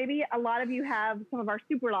show you, maybe a lot of you have some of our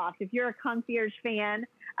super lofts. If you're a concierge fan,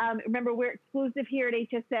 remember we're exclusive here at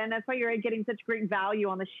HSN. That's why you're getting such great value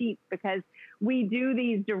on the sheets, because we do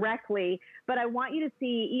these directly. But I want you to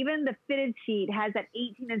see, even the fitted sheet has that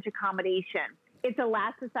 18-inch accommodation. It's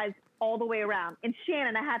elasticized all the way around. And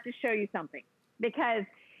Shannon, I have to show you something, because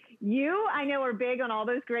you, I know, are big on all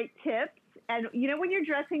those great tips. And when you're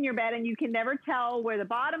dressing your bed and you can never tell where the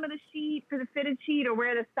bottom of the sheet for the fitted sheet or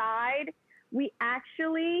where the side, we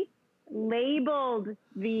actually labeled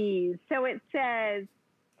these. So it says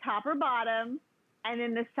top or bottom, and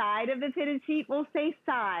then the side of the fitted sheet will say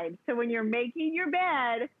side. So when you're making your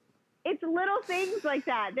bed, it's little things like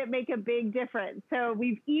that that make a big difference. So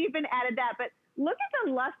we've even added that. But look at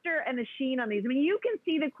the luster and the sheen on these. I mean, you can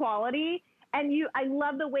see the quality. And I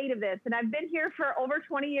love the weight of this. And I've been here for over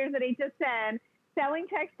 20 years at HSN selling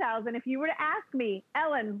textiles. And if you were to ask me,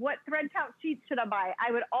 Ellen, what thread count sheets should I buy?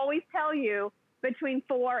 I would always tell you between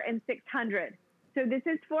 400 and 600. So this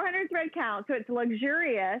is 400 thread count. So it's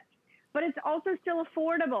luxurious, but it's also still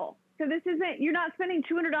affordable. So this isn't, you're not spending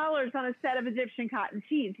 $200 on a set of Egyptian cotton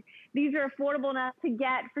sheets. These are affordable enough to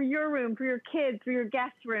get for your room, for your kids, for your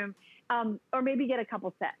guest room, or maybe get a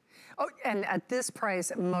couple sets. Oh, and at this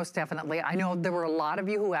price, most definitely. I know there were a lot of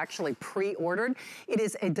you who actually pre-ordered. It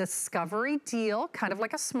is a discovery deal, kind of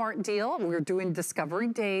like a smart deal. We're doing discovery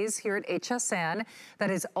days here at HSN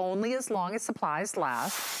that is only as long as supplies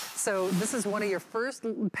last. So this is one of your first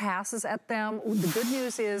passes at them. The good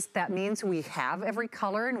news is that means we have every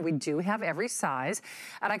color and we do have every size.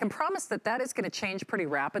 And I can promise that that is going to change pretty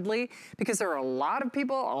rapidly. quickly, because there are a lot of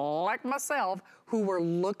people like myself who were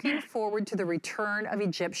looking forward to the return of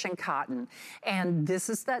Egyptian cotton. And this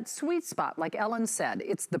is that sweet spot, like Ellen said.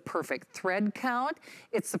 It's the perfect thread count.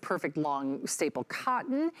 It's the perfect long staple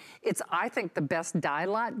cotton. It's, I think, the best dye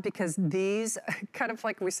lot, because these, kind of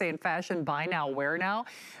like we say in fashion, buy now, wear now.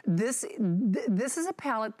 This is a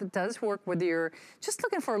palette that does work whether you're just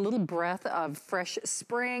looking for a little breath of fresh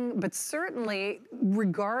spring, but certainly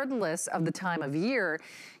regardless of the time of year,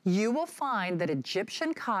 you will find that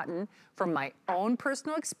Egyptian cotton, from my own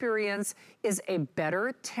personal experience, is a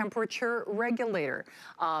better temperature regulator.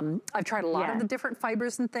 I've tried a lot of the different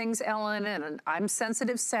fibers and things, Ellen, and I'm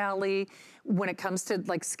sensitive Sally when it comes to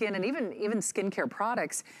like skin and even skincare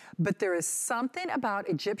products, but there is something about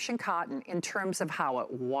Egyptian cotton in terms of how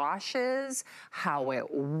it washes, how it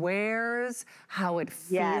wears, how it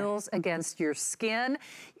feels against your skin.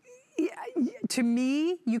 To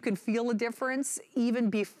me, you can feel a difference even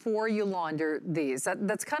before you launder these.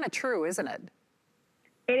 That's kind of true, isn't it?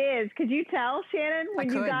 It is. Could you tell, Shannon, when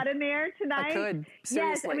you got in there tonight? I could,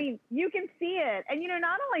 seriously. Yes, I mean, you can see it. And, you know,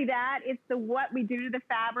 not only that, it's the what we do to the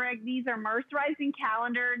fabric. These are mercerized and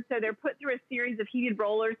calendared, so they're put through a series of heated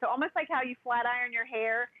rollers. So almost like how you flat iron your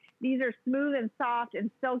hair, these are smooth and soft and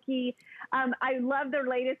silky. I love their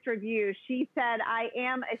latest review. She said, I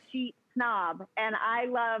am a sheet snob, and I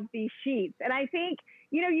love these sheets. And I think,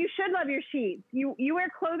 you know, you should love your sheets. You wear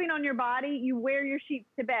clothing on your body, you wear your sheets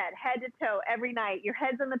to bed, head to toe, every night. Your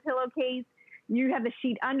head's on the pillowcase, you have the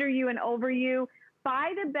sheet under you and over you.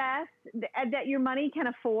 Buy the best that your money can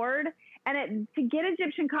afford. And to get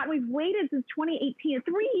Egyptian cotton, we've waited since 2018,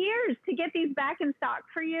 3 years to get these back in stock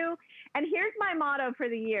for you. And here's my motto for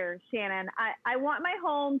the year, Shannon. I want my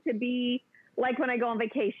home to be like when I go on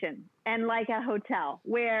vacation and like a hotel,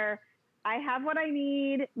 where I have what I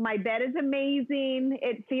need. My bed is amazing.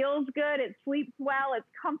 It feels good. It sleeps well. It's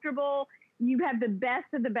comfortable. You have the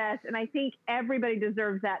best of the best. And I think everybody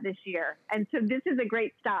deserves that this year. And so this is a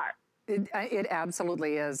great start. It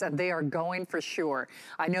absolutely is, and they are going for sure.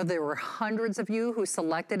 I know there were hundreds of you who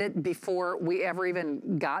selected it before we ever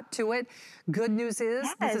even got to it. Good news is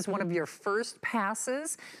this is one of your first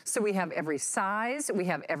passes, so we have every size, we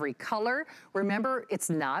have every color. Remember, it's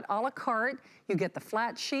not a la carte. You get the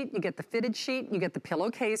flat sheet, you get the fitted sheet, you get the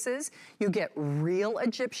pillowcases, you get real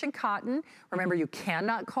Egyptian cotton. Remember, you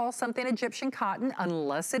cannot call something Egyptian cotton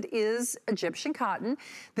unless it is Egyptian cotton.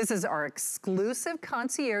 This is our exclusive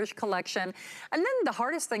concierge collection. And then the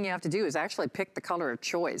hardest thing you have to do is actually pick the color of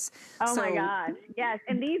choice. Oh my gosh, yes.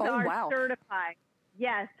 And these are certified.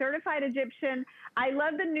 Yes, certified Egyptian. I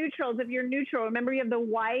love the neutrals. If you're neutral, remember you have the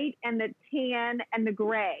white and the tan and the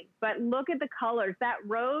gray. But look at the colors. That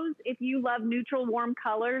rose, if you love neutral, warm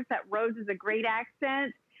colors, that rose is a great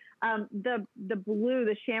accent. The blue,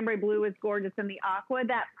 the chambray blue is gorgeous, and the aqua.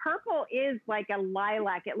 That purple is like a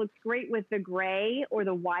lilac. It looks great with the gray or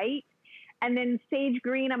the white. And then sage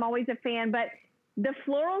green, I'm always a fan. But the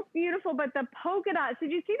floral's beautiful, but the polka dots,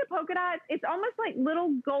 did you see the polka dots? It's almost like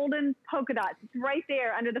little golden polka dots. It's right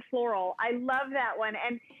there under the floral. I love that one.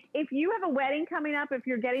 And if you have a wedding coming up, if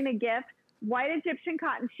you're getting a gift, white Egyptian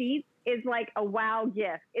cotton sheets is like a wow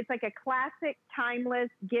gift. It's like a classic, timeless,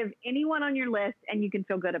 give anyone on your list, and you can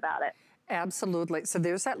feel good about it. Absolutely. So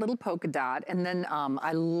there's that little polka dot. And then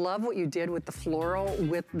I love what you did with the floral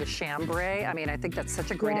with the chambray. I mean, I think that's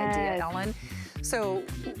such a great idea, Ellen. So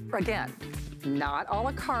again, not a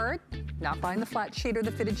la carte, not buying the flat sheet or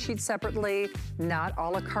the fitted sheet separately, not a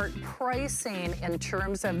la carte pricing in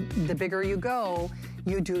terms of the bigger you go.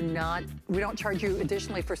 We don't charge you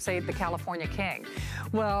additionally for, say, the California King.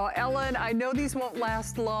 Well, Ellen, I know these won't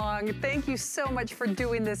last long. Thank you so much for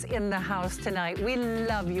doing this in the house tonight. We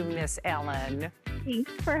love you, Miss Ellen.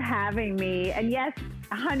 Thanks for having me. And yes,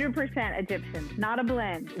 100% Egyptian, not a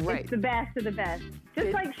blend. Right. It's the best of the best.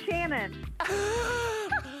 Just like Shannon.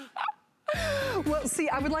 Well, see,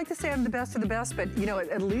 I would like to say I'm the best of the best, but, you know,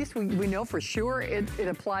 at least we know for sure it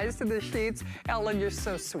applies to the sheets. Ellen, you're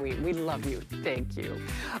so sweet. We love you. Thank you.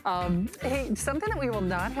 Hey, something that we will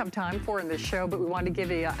not have time for in this show, but we want to give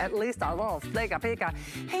you at least a little sneak peek.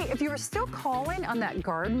 Hey, if you were still calling on that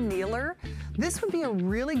garden kneeler, this would be a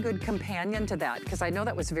really good companion to that, because I know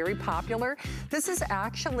that was very popular. This is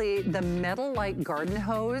actually the Metal Light garden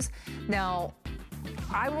hose. Now,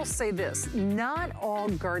 I will say this, not all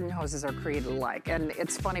garden hoses are created alike. And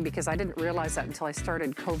it's funny because I didn't realize that until I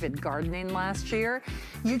started COVID gardening last year.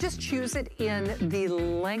 You just choose it in the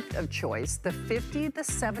length of choice, the 50, the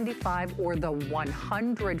 75, or the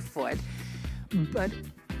 100 foot. But,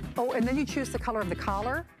 oh, and then you choose the color of the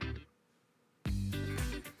collar.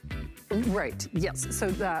 Right, yes.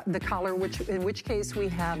 So the collar, in which case we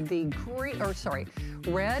have the green, or sorry,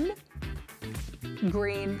 red,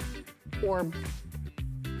 green, or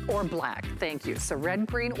black. Thank you. So red,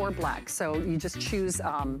 green, or black. So you just choose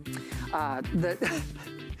the.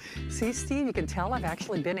 See, Steve, you can tell I've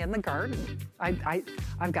actually been in the garden.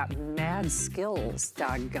 I've got mad skills,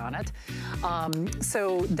 doggone it.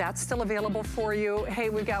 So that's still available for you. Hey,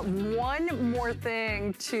 we've got one more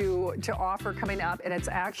thing to offer coming up, and it's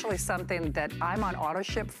actually something that I'm on auto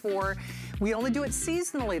ship for. We only do it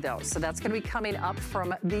seasonally though, so that's gonna be coming up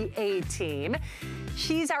from the A-Team.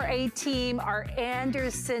 She's our A-Team, our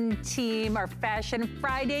Anderson team, our Fashion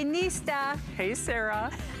Friday-nista. Hey,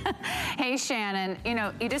 Sarah. Hey, Shannon. You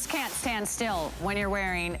know, you just can't stand still when you're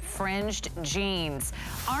wearing fringed jeans.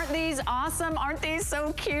 Aren't these awesome? Aren't these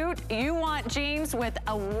so cute? You want jeans with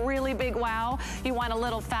a really big wow. You want a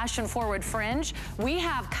little fashion-forward fringe. We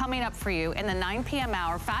have coming up for you in the 9 p.m.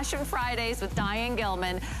 hour, Fashion Fridays with Diane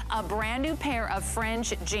Gilman, a brand new pair of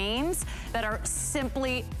fringe jeans that are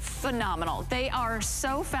simply phenomenal. They are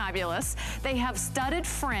so fabulous. They have studded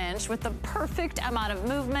fringe with the perfect amount of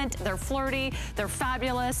movement. They're flirty, they're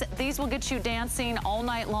fabulous. These will get you dancing all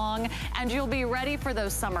night long, and you'll be ready for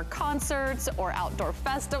those summer concerts or outdoor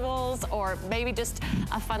festivals, or maybe just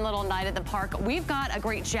a fun little night at the park. We've got a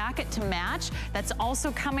great jacket to match that's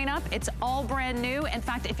also coming up. It's all brand new. In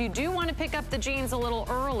fact, if you do want to pick up the jeans a little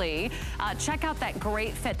early, check out that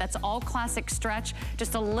great fit. That's all classic stretch,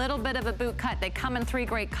 just a little bit of a boot cut. They come in 3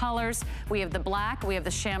 great colors. We have the black, we have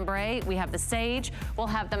the chambray, we have the sage, we'll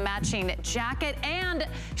have the matching jacket, and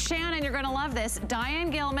Shannon, you're gonna love this.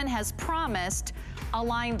 Diane Gilman has promised a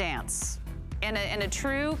line dance. In a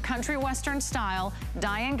true country western style.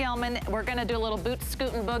 Diane Gilman, we're gonna do a little boot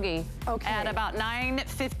scootin' boogie at about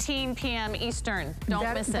 9:15 p.m. Eastern.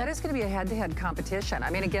 Don't miss it. That is gonna be a head-to-head competition.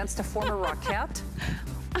 I mean, against a former Rockette.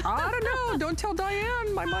 I don't know. Don't tell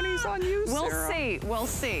Diane. My money's on you, Sarah. We'll see. We'll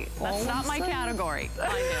see. That's not my category.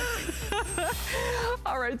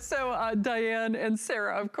 All right. So Diane and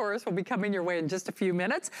Sarah, of course, will be coming your way in just a few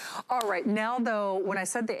minutes. All right. Now, though, when I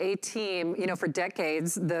said the A-Team, you know, for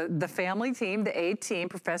decades, the family team, the A-Team,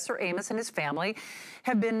 Professor Amos and his family,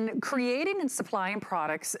 have been creating and supplying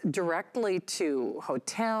products directly to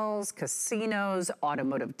hotels, casinos,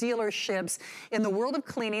 automotive dealerships. In the world of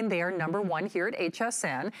cleaning, they are #1 here at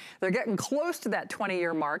HSN. They're getting close to that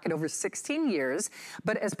 20-year mark at over 16 years.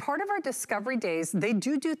 But as part of our Discovery Days, they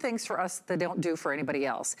do things for us that they don't do for anybody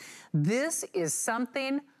else. This is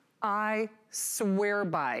something I swear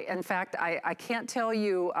by. In fact, I can't tell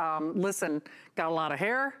you, listen, got a lot of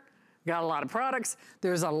hair, got a lot of products.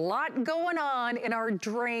 There's a lot going on in our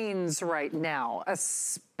drains right now,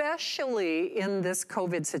 especially in this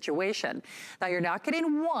COVID situation. Now, you're not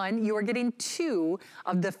getting 1, you are getting 2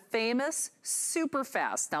 of the famous Super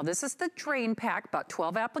Fast. Now, this is the drain pack, about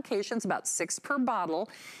 12 applications, about 6 per bottle.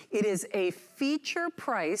 It is a feature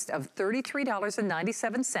priced of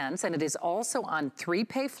 $33.97, and it is also on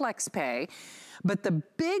 3-pay FlexPay. But the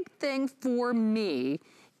big thing for me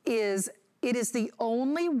is it is the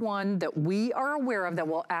only one that we are aware of that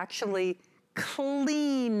will actually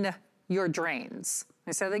clean your drains.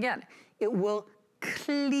 I said it again, it will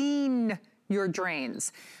clean your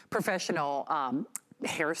drains. Professional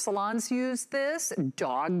hair salons use this,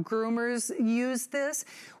 dog groomers use this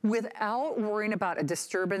without worrying about a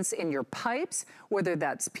disturbance in your pipes, whether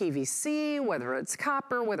that's PVC, whether it's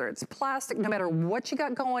copper, whether it's plastic, no matter what you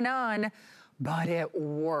got going on. But it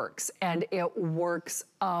works, and it works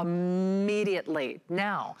immediately.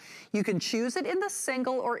 Now, you can choose it in the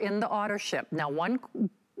single or in the auto ship. Now, one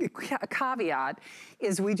caveat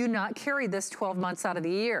is we do not carry this 12 months out of the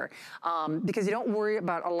year because you don't worry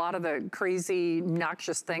about a lot of the crazy,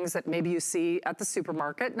 noxious things that maybe you see at the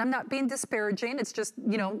supermarket. And I'm not being disparaging. It's just,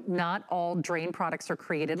 you know, not all drain products are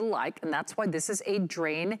created alike, and that's why this is a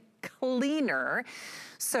drain cleaner.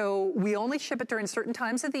 So we only ship it during certain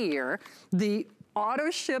times of the year. The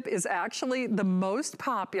auto ship is actually the most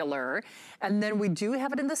popular, and then we do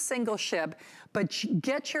have it in the single ship, but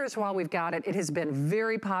get yours while we've got it. It has been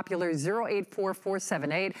very popular,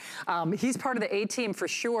 084478. He's part of the A-Team for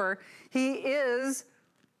sure. He is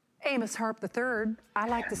Amos Harp-III. I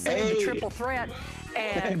like to say the triple threat.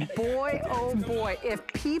 And boy, oh boy, if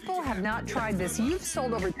people have not tried this, you've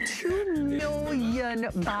sold over 2 million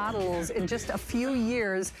bottles in just a few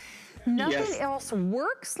years. Nothing else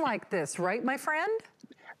works like this, right, my friend?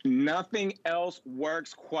 Nothing else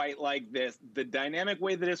works quite like this. The dynamic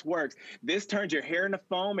way that this works, this turns your hair into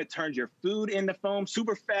foam. It turns your food into foam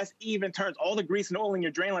super fast, even turns all the grease and oil in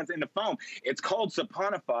your drain lines into foam. It's called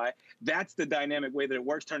saponify. That's the dynamic way that it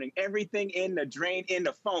works, turning everything in the drain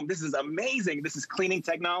into foam. This is amazing. This is cleaning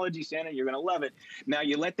technology, Shannon. You're going to love it. Now,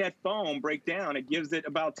 you let that foam break down. It gives it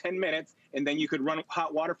about 10 minutes, and then you could run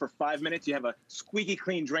hot water for 5 minutes. You have a squeaky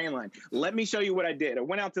clean drain line. Let me show you what I did. I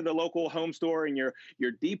went out to the local home store in your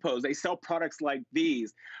depots. They sell products like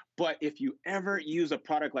these. But if you ever use a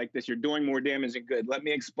product like this, you're doing more damage than good. Let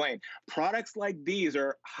me explain. Products like these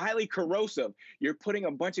are highly corrosive. You're putting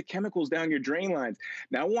a bunch of chemicals down your drain lines.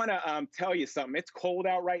 Now, I want to tell you something. It's cold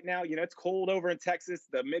out right now. You know, it's cold over in Texas,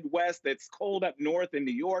 the Midwest. It's cold up north in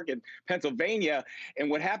New York and Pennsylvania. And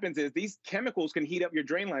what happens is these chemicals can heat up your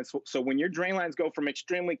drain lines. So when your drain lines go from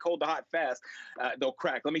extremely cold to hot fast, they'll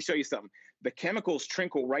crack. Let me show you something. The chemicals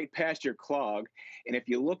trickle right past your clog. And if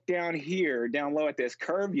you look down here, down low at this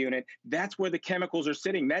curve unit, that's where the chemicals are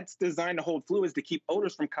sitting. That's designed to hold fluids to keep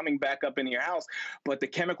odors from coming back up into your house. But the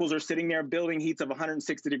chemicals are sitting there building heats of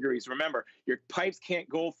 160 degrees. Remember, your pipes can't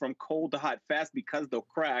go from cold to hot fast because they'll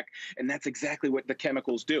crack. And that's exactly what the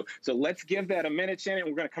chemicals do. So let's give that a minute, Shannon.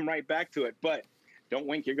 We're going to come right back to it. But don't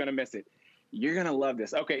wink, you're going to miss it. You're going to love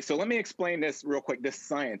this. Okay, so let me explain this real quick, this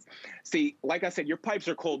science. See, like I said, your pipes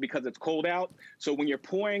are cold because it's cold out. So when you're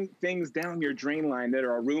pouring things down your drain line that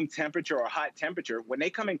are a room temperature or a hot temperature, when they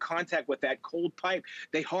come in contact with that cold pipe,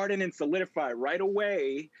 they harden and solidify right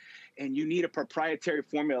away. And you need a proprietary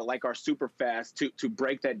formula like our Superfast to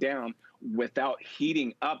break that down without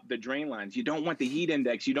heating up the drain lines. You don't want the heat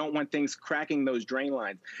index. You don't want things cracking those drain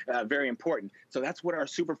lines. Very important. So that's what our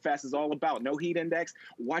Superfast is all about. No heat index.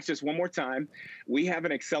 Watch this one more time. We have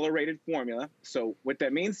an accelerated formula. So what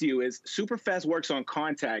that means to you is Superfast works on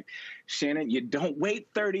contact. Shannon, you don't wait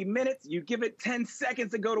 30 minutes. You give it 10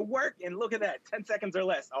 seconds to go to work. And look at that, 10 seconds or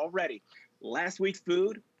less already. Last week's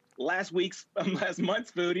food, last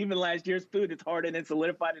month's food, even last year's food, it's hardened and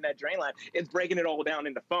solidified in that drain line. It's breaking it all down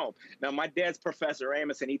into foam. Now, my dad's Professor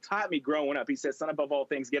Amos, and he taught me growing up. He said, son, above all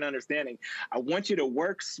things, get understanding. I want you to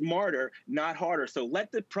work smarter, not harder. So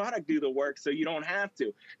let the product do the work so you don't have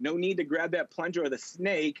to. No need to grab that plunger or the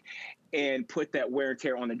snake and put that wear and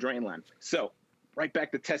tear on the drain line. So right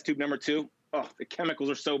back to test tube number 2. Oh, the chemicals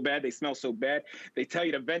are so bad. They smell so bad. They tell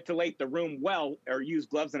you to ventilate the room well or use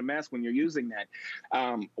gloves and a mask when you're using that.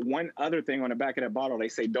 One other thing on the back of that bottle, they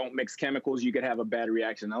say don't mix chemicals. You could have a bad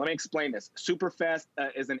reaction. Now, let me explain this. Superfast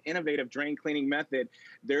is an innovative drain cleaning method.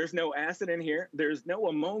 There's no acid in here. There's no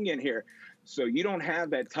ammonia in here. So you don't have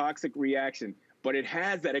that toxic reaction, but it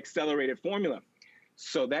has that accelerated formula.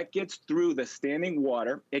 So that gets through the standing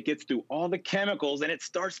water, it gets through all the chemicals, and it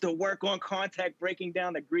starts to work on contact, breaking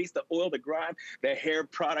down the grease, the oil, the grime, the hair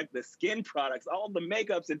product, the skin products, all the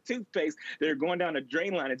makeups and toothpaste that are going down the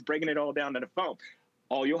drain line. It's breaking it all down to the foam.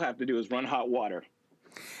 All you'll have to do is run hot water.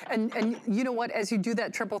 And you know what, as you do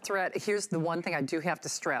that triple threat, here's the one thing I do have to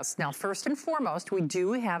stress. Now, first and foremost, we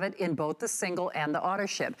do have it in both the single and the auto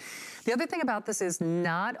ship. The other thing about this is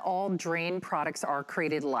not all drain products are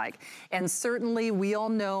created alike. And certainly we all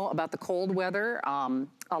know about the cold weather.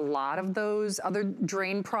 A lot of those other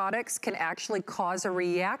drain products can actually cause a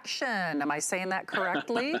reaction. Am I saying that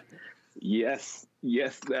correctly? Yes.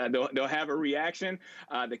 Yes, they'll have a reaction,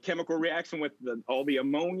 the chemical reaction with all the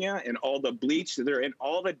ammonia and all the bleach. They're in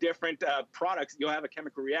all the different products. You'll have a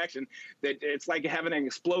chemical reaction that it's like having an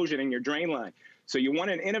explosion in your drain line. So you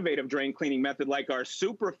want an innovative drain cleaning method like our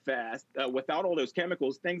Superfast without all those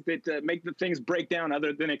chemicals, things that make the things break down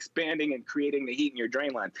other than expanding and creating the heat in your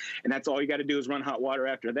drain line. And that's all you got to do is run hot water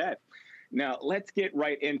after that. Now, let's get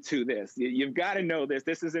right into this. You've got to know this.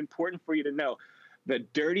 This is important for you to know. The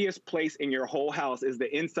dirtiest place in your whole house is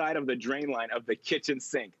the inside of the drain line of the kitchen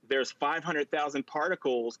sink. There's 500,000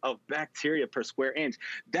 particles of bacteria per square inch.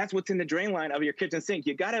 That's what's in the drain line of your kitchen sink.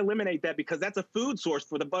 You got to eliminate that because that's a food source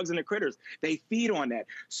for the bugs and the critters. They feed on that.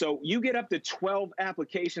 So you get up to 12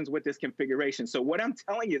 applications with this configuration. So what I'm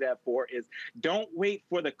telling you that for is don't wait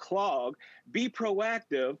for the clog. Be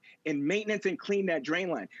proactive in maintenance and clean that drain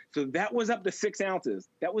line. So that was up to 6 ounces.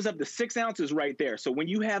 That was up to 6 ounces right there. So when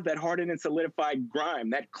you have that hardened and solidified grime,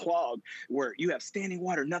 that clog where you have standing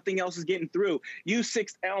water, nothing else is getting through, use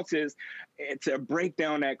 6 ounces to break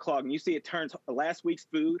down that clog. And you see it turns last week's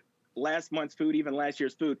food, last month's food, even last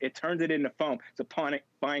year's food, it turns it into foam. It's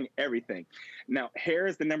saponifying everything. Now, hair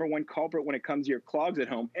is the #1 culprit when it comes to your clogs at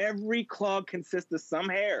home. Every clog consists of some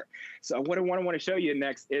hair. So what I want to show you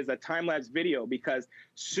next is a time-lapse video because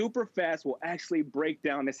Superfast will actually break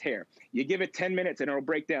down this hair. You give it 10 minutes and it'll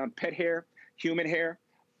break down pet hair, human hair,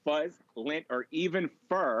 fuzz, lint, or even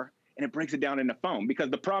fur, and it breaks it down into foam. Because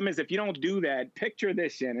the problem is, if you don't do that, picture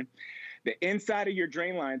this, Shannon. The inside of your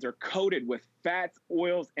drain lines are coated with fats,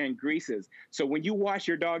 oils, and greases. So when you wash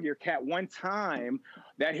your dog, your cat one time,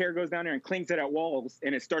 that hair goes down there and clings to that walls,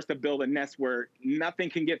 and it starts to build a nest where nothing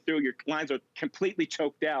can get through. Your lines are completely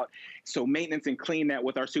choked out. So maintenance and clean that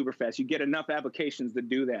with our Superfast. You get enough applications to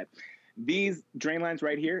do that. These drain lines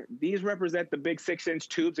right here, these represent the big 6-inch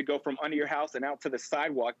tubes that go from under your house and out to the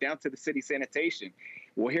sidewalk, down to the city sanitation.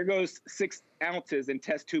 Well, here goes 6 ounces in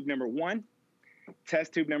test tube number 1.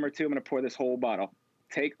 Test tube number 2, I'm going to pour this whole bottle.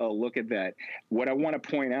 Take a look at that. What I want to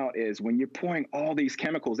point out is when you're pouring all these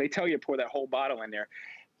chemicals, they tell you to pour that whole bottle in there,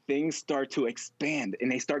 things start to expand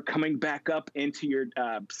and they start coming back up into your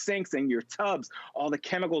sinks and your tubs. All the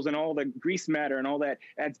chemicals and all the grease matter and all that,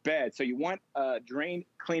 that's bad. So you want a drain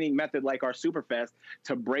cleaning method like our Superfast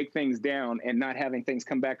to break things down and not having things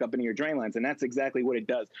come back up into your drain lines. And that's exactly what it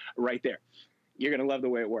does right there. You're going to love the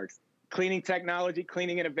way it works. Cleaning technology,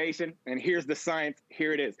 cleaning innovation, and here's the science.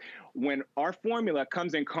 Here it is. When our formula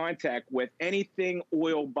comes in contact with anything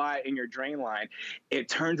oil by in your drain line, it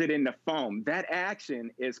turns it into foam. That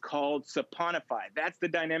action is called saponify. That's the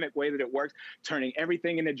dynamic way that it works, turning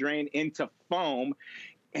everything in the drain into foam.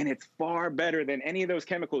 And it's far better than any of those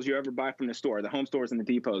chemicals you ever buy from the store, the home stores and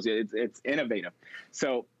the depots. It's innovative.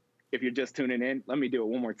 So if you're just tuning in, let me do it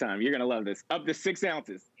one more time. You're going to love this. Up to 6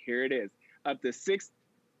 ounces. Here it is. Up to 6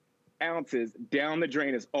 ounces down the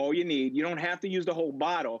drain is all you need. You don't have to use the whole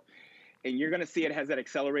bottle, and you're going to see it has that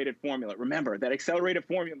accelerated formula. Remember, that accelerated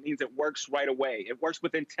formula means it works right away. It works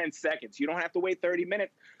within 10 seconds. You don't have to wait 30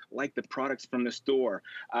 minutes like the products from the store.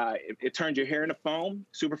 It turns your hair into foam.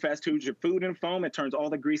 Superfast turns your food into foam. It turns all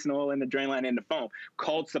the grease and oil in the drain line into foam,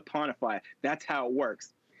 called saponify. That's how it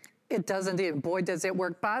works. It does indeed. Boy, does it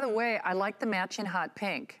work. By the way, I like the matching hot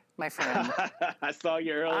pink, my friend. I saw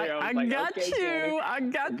you earlier. I like, got okay, you. Shannon. I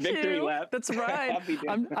got Victory you. lap. That's right.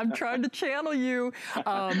 I'm trying to channel you.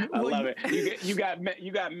 I love it.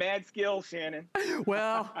 You got mad skills, Shannon.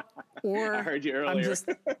 Well, or I heard you earlier. I'm just,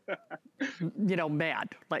 mad,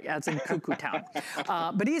 like as in cuckoo town.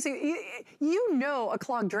 But easy, a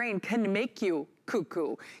clogged drain can make you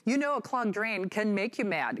cuckoo. A clogged drain can make you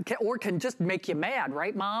mad, or can just make you mad,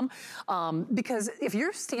 right, Mom? Because if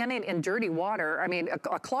you're standing in dirty water, I mean,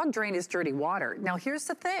 a clogged drain is dirty water. Now, here's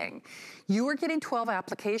the thing. You are getting 12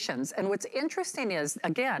 applications, and what's interesting is,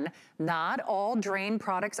 again, not all drain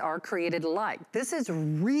products are created alike. This is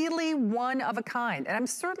really one of a kind, and I'm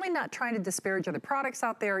certainly not trying to disparage other products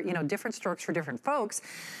out there, different strokes for different folks,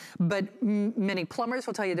 but many plumbers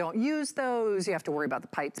will tell you don't use those. You have to worry about the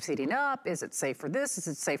pipes heating up. Is it safe for this? Is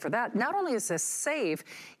it safe for that? Not only is this safe,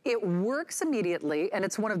 it works immediately, and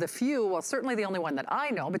it's one of the few, well, certainly the only one that I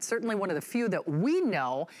know, but certainly one of the few that we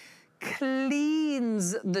know,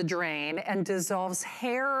 cleans the drain and dissolves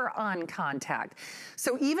hair on contact.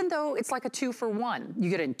 So even though it's like a 2-for-1, you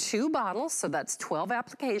get in 2 bottles, so that's 12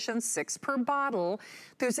 applications, 6 per bottle.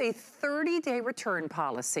 There's a 30-day return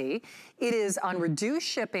policy. It is on reduced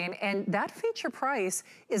shipping, and that feature price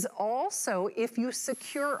is also if you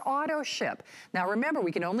secure auto ship. Now remember,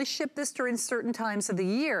 we can only ship this during certain times of the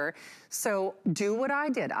year, so do what I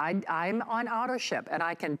did. I'm on auto ship, and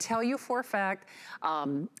I can tell you for a fact,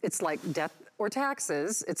 it's like death or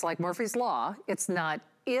taxes. It's like Murphy's Law. It's not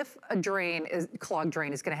if a clogged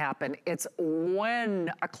drain is going to happen, it's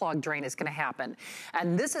when a clogged drain is going to happen.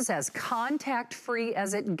 And this is as contact-free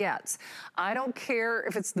as it gets. I don't care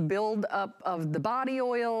if it's the build-up of the body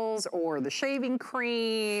oils or the shaving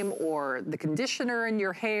cream or the conditioner in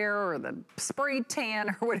your hair or the spray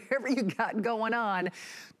tan or whatever you got going on.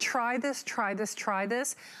 Try this, try this, try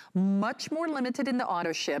this. Much more limited in the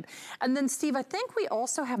auto ship. And then, Steve, I think we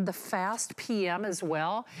also have the Fast PM as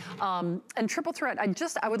well. And Triple Threat,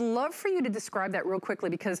 I would love for you to describe that real quickly,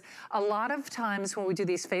 because a lot of times when we do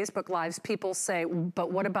these Facebook Lives, people say,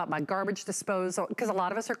 but what about my garbage disposal? Because a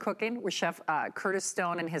lot of us are cooking with Chef Curtis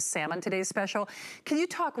Stone and his Salmon Today special. Can you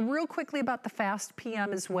talk real quickly about the Fast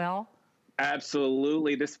PM as well?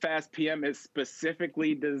 Absolutely. This Fast PM is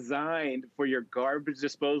specifically designed for your garbage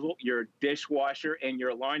disposal, your dishwasher, and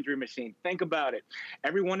your laundry machine. Think about it.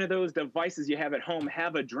 Every one of those devices you have at home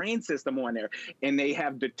have a drain system on there, and they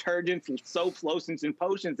have detergents and soaps, lotions, and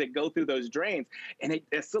potions that go through those drains, and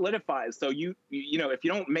it solidifies. So if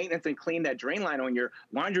you don't maintenance and clean that drain line on your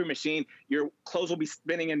laundry machine, your clothes will be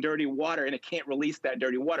spinning in dirty water, and it can't release that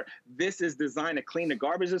dirty water. This is designed to clean the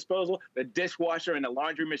garbage disposal, the dishwasher, and the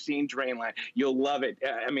laundry machine drain line. You'll love it.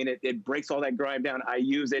 I mean, it breaks all that grime down. I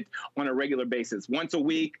use it on a regular basis, once a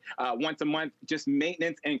week, once a month, just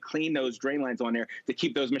maintenance and clean those drain lines on there to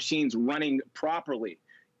keep those machines running properly.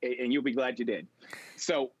 And you'll be glad you did.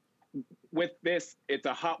 So with this, it's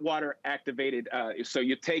a hot water activated. So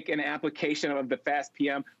you take an application of the Fast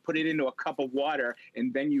PM, put it into a cup of water,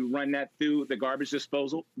 and then you run that through the garbage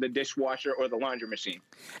disposal, the dishwasher, or the laundry machine.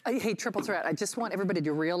 Hey, Triple Threat, I just want everybody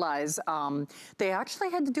to realize they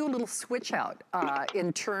actually had to do a little switch out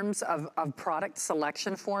in terms of product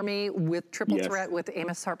selection for me with Triple Threat with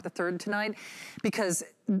Amos Harp-III tonight, because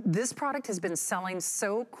this product has been selling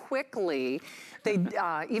so quickly. They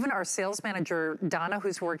even our sales manager, Donna,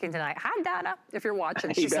 who's working tonight. Hi, Donna, if you're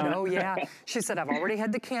watching. She said, oh, yeah. She said, I've already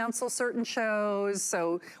had to cancel certain shows,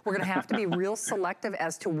 so we're going to have to be real selective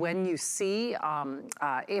as to when you see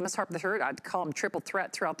Amos Harp-III. I'd call him Triple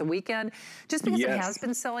Threat throughout the weekend, just because it has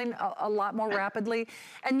been selling a lot more rapidly.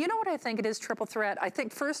 And you know what I think it is, Triple Threat? I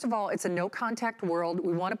think, first of all, it's a no-contact world.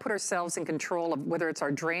 We want to put ourselves in control of whether it's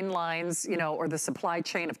our drain lines, you know, or the supply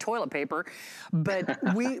chain of toilet paper. But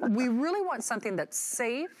we really want something that's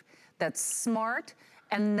safe, that's smart,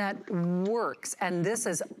 and that works. And this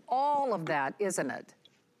is all of that, isn't it?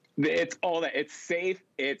 It's all that. It's safe,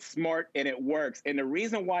 it's smart, and it works. And the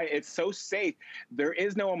reason why it's so safe, there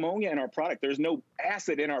is no ammonia in our product. There's no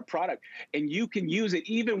acid in our product. And you can use it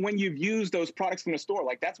even when you've used those products from the store.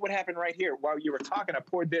 Like, that's what happened right here. While you were talking, I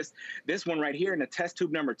poured this one right here in the test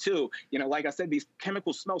tube number 2. You know, like I said, these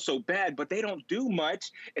chemicals smell so bad, but they don't do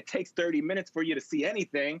much. It takes 30 minutes for you to see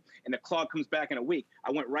anything, and the clog comes back in a week.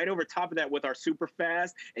 I went right over top of that with our super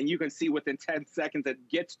fast, and you can see within 10 seconds it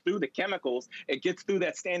gets through the chemicals. It gets through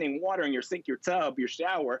that standing water in your sink, your tub, your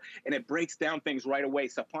shower, and it breaks down things right away.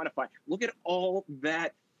 Saponify. Look at all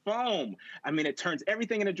that foam. I mean, it turns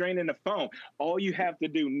everything in a drain into foam. All you have to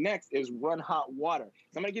do next is run hot water.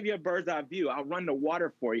 So I'm going to give you a bird's eye view. I'll run the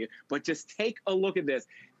water for you, but just take a look at this.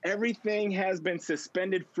 Everything has been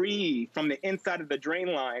suspended free from the inside of the drain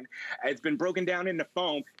line. It's been broken down into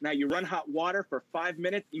foam. Now you run hot water for 5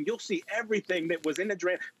 minutes, and you'll see everything that was in the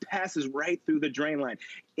drain passes right through the drain line.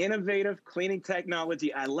 Innovative cleaning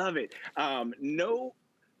technology. I love it. No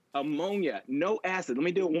ammonia, no acid. Let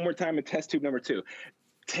me do it one more time in test tube number 2.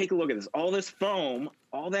 Take a look at this. All this foam,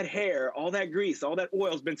 all that hair, all that grease, all that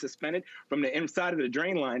oil has been suspended from the inside of the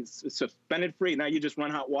drain line, suspended free. Now you just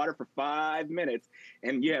run hot water for 5 minutes,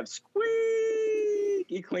 and you have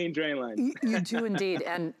squeaky clean drain lines. You do indeed.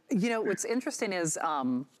 And, you know, what's interesting is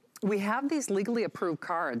we have these legally approved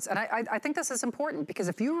cards. And I think this is important, because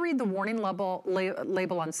if you read the warning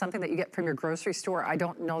label on something that you get from your grocery store, I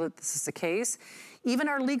don't know that this is the case. Even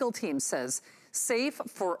our legal team says, safe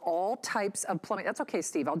for all types of plumbing. That's okay,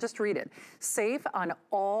 Steve, I'll just read it. Safe on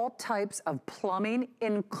all types of plumbing,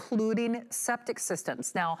 including septic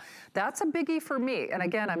systems. Now, that's a biggie for me. And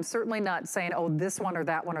again, I'm certainly not saying, oh, this one or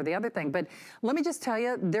that one or the other thing, but let me just tell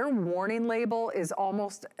you, their warning label is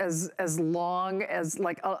almost as long as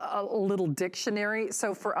like a little dictionary.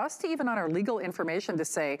 So for us to even on our legal information to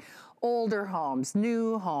say, older homes,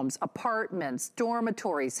 new homes, apartments,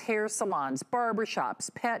 dormitories, hair salons,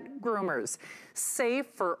 barbershops, pet groomers, safe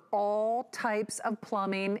for all types of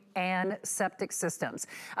plumbing and septic systems.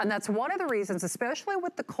 And that's one of the reasons, especially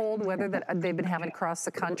with the cold weather that they've been having across the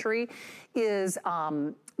country, is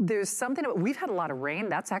there's something, we've had a lot of rain.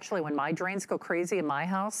 That's actually when my drains go crazy in my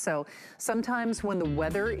house. So sometimes when the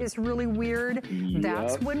weather is really weird,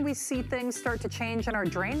 that's when we see things start to change in our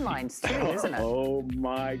drain lines too, isn't it? Oh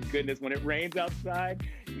my goodness. When it rains outside,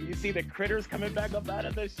 you see the critters coming back up out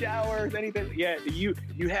of the showers, anything. Yeah, you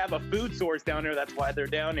have a food source down there. That's why they're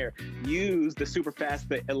down there. Use the super fast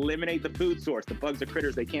to eliminate the food source. The bugs or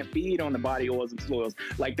critters, they can't feed on the body oils and soils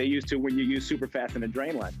like they used to when you use super fast in a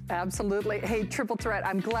drain line. Absolutely. Hey, Triple Threat,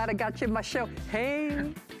 I'm glad I got you in my show. Hey,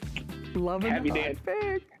 love it. Happy day.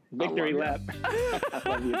 Victory lap. I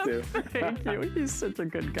love you too. Thank you. He's such a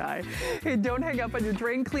good guy. Hey, don't hang up on your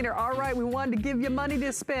drain cleaner. All right, we wanted to give you money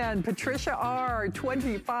to spend. Patricia R.,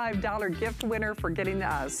 $25 gift winner for getting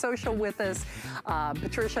social with us.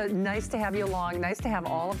 Patricia, nice to have you along. Nice to have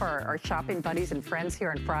all of our shopping buddies and friends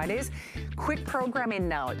here on Fridays. Quick programming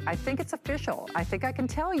note. I think it's official. I think I can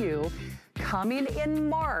tell you, coming in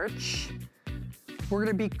March, we're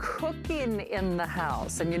gonna be cooking in the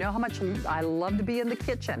house. And you know how much I love to be in the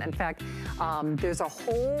kitchen. In fact, there's a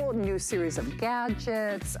whole new series of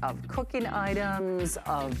gadgets, of cooking items,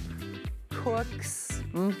 of cooks.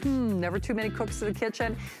 Never too many cooks in the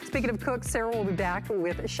kitchen. Speaking of cooks, Sarah will be back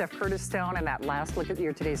with Chef Curtis Stone and that last look at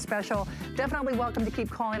your today's special. Definitely welcome to keep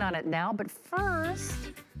calling on it now. But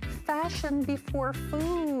first, fashion before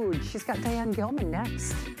food. She's got Diane Gilman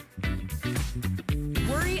next.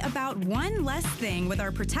 Worry about one less thing with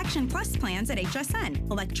our Protection Plus plans at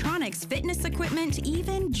HSN. Electronics, fitness equipment,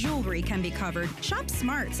 even jewelry can be covered. Shop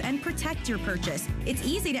smart and protect your purchase. It's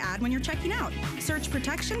easy to add when you're checking out. Search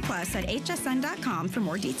Protection Plus at hsn.com for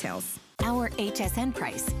more details. Our HSN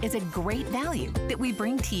price is a great value that we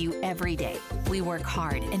bring to you every day. We work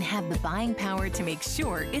hard and have the buying power to make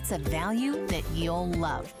sure it's a value that you'll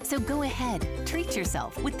love. So go ahead, treat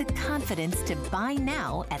yourself with the confidence to buy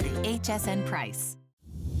now at the HSN price.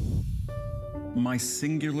 My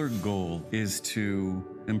singular goal is to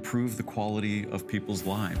improve the quality of people's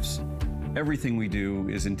lives. Everything we do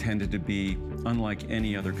is intended to be unlike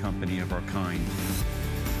any other company of our kind.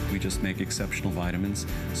 We just make exceptional vitamins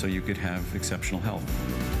so you could have exceptional health.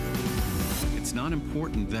 It's not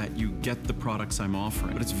important that you get the products I'm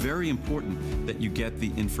offering, but it's very important that you get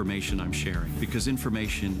the information I'm sharing, because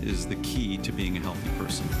information is the key to being a healthy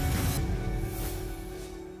person.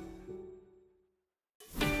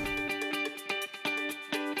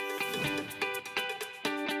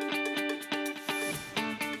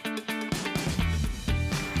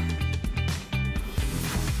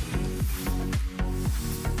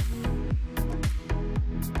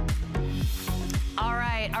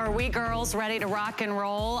 Are we girls ready to rock and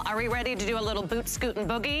roll? Are we ready to do a little boot scoot and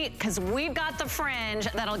boogie? Because we've got the fringe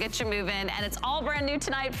that'll get you moving, and it's all brand new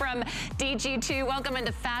tonight from DG2. Welcome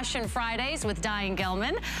into Fashion Fridays with Diane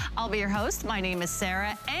Gilman. I'll be your host. My name is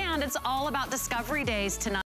Sarah, and it's all about Discovery Days tonight.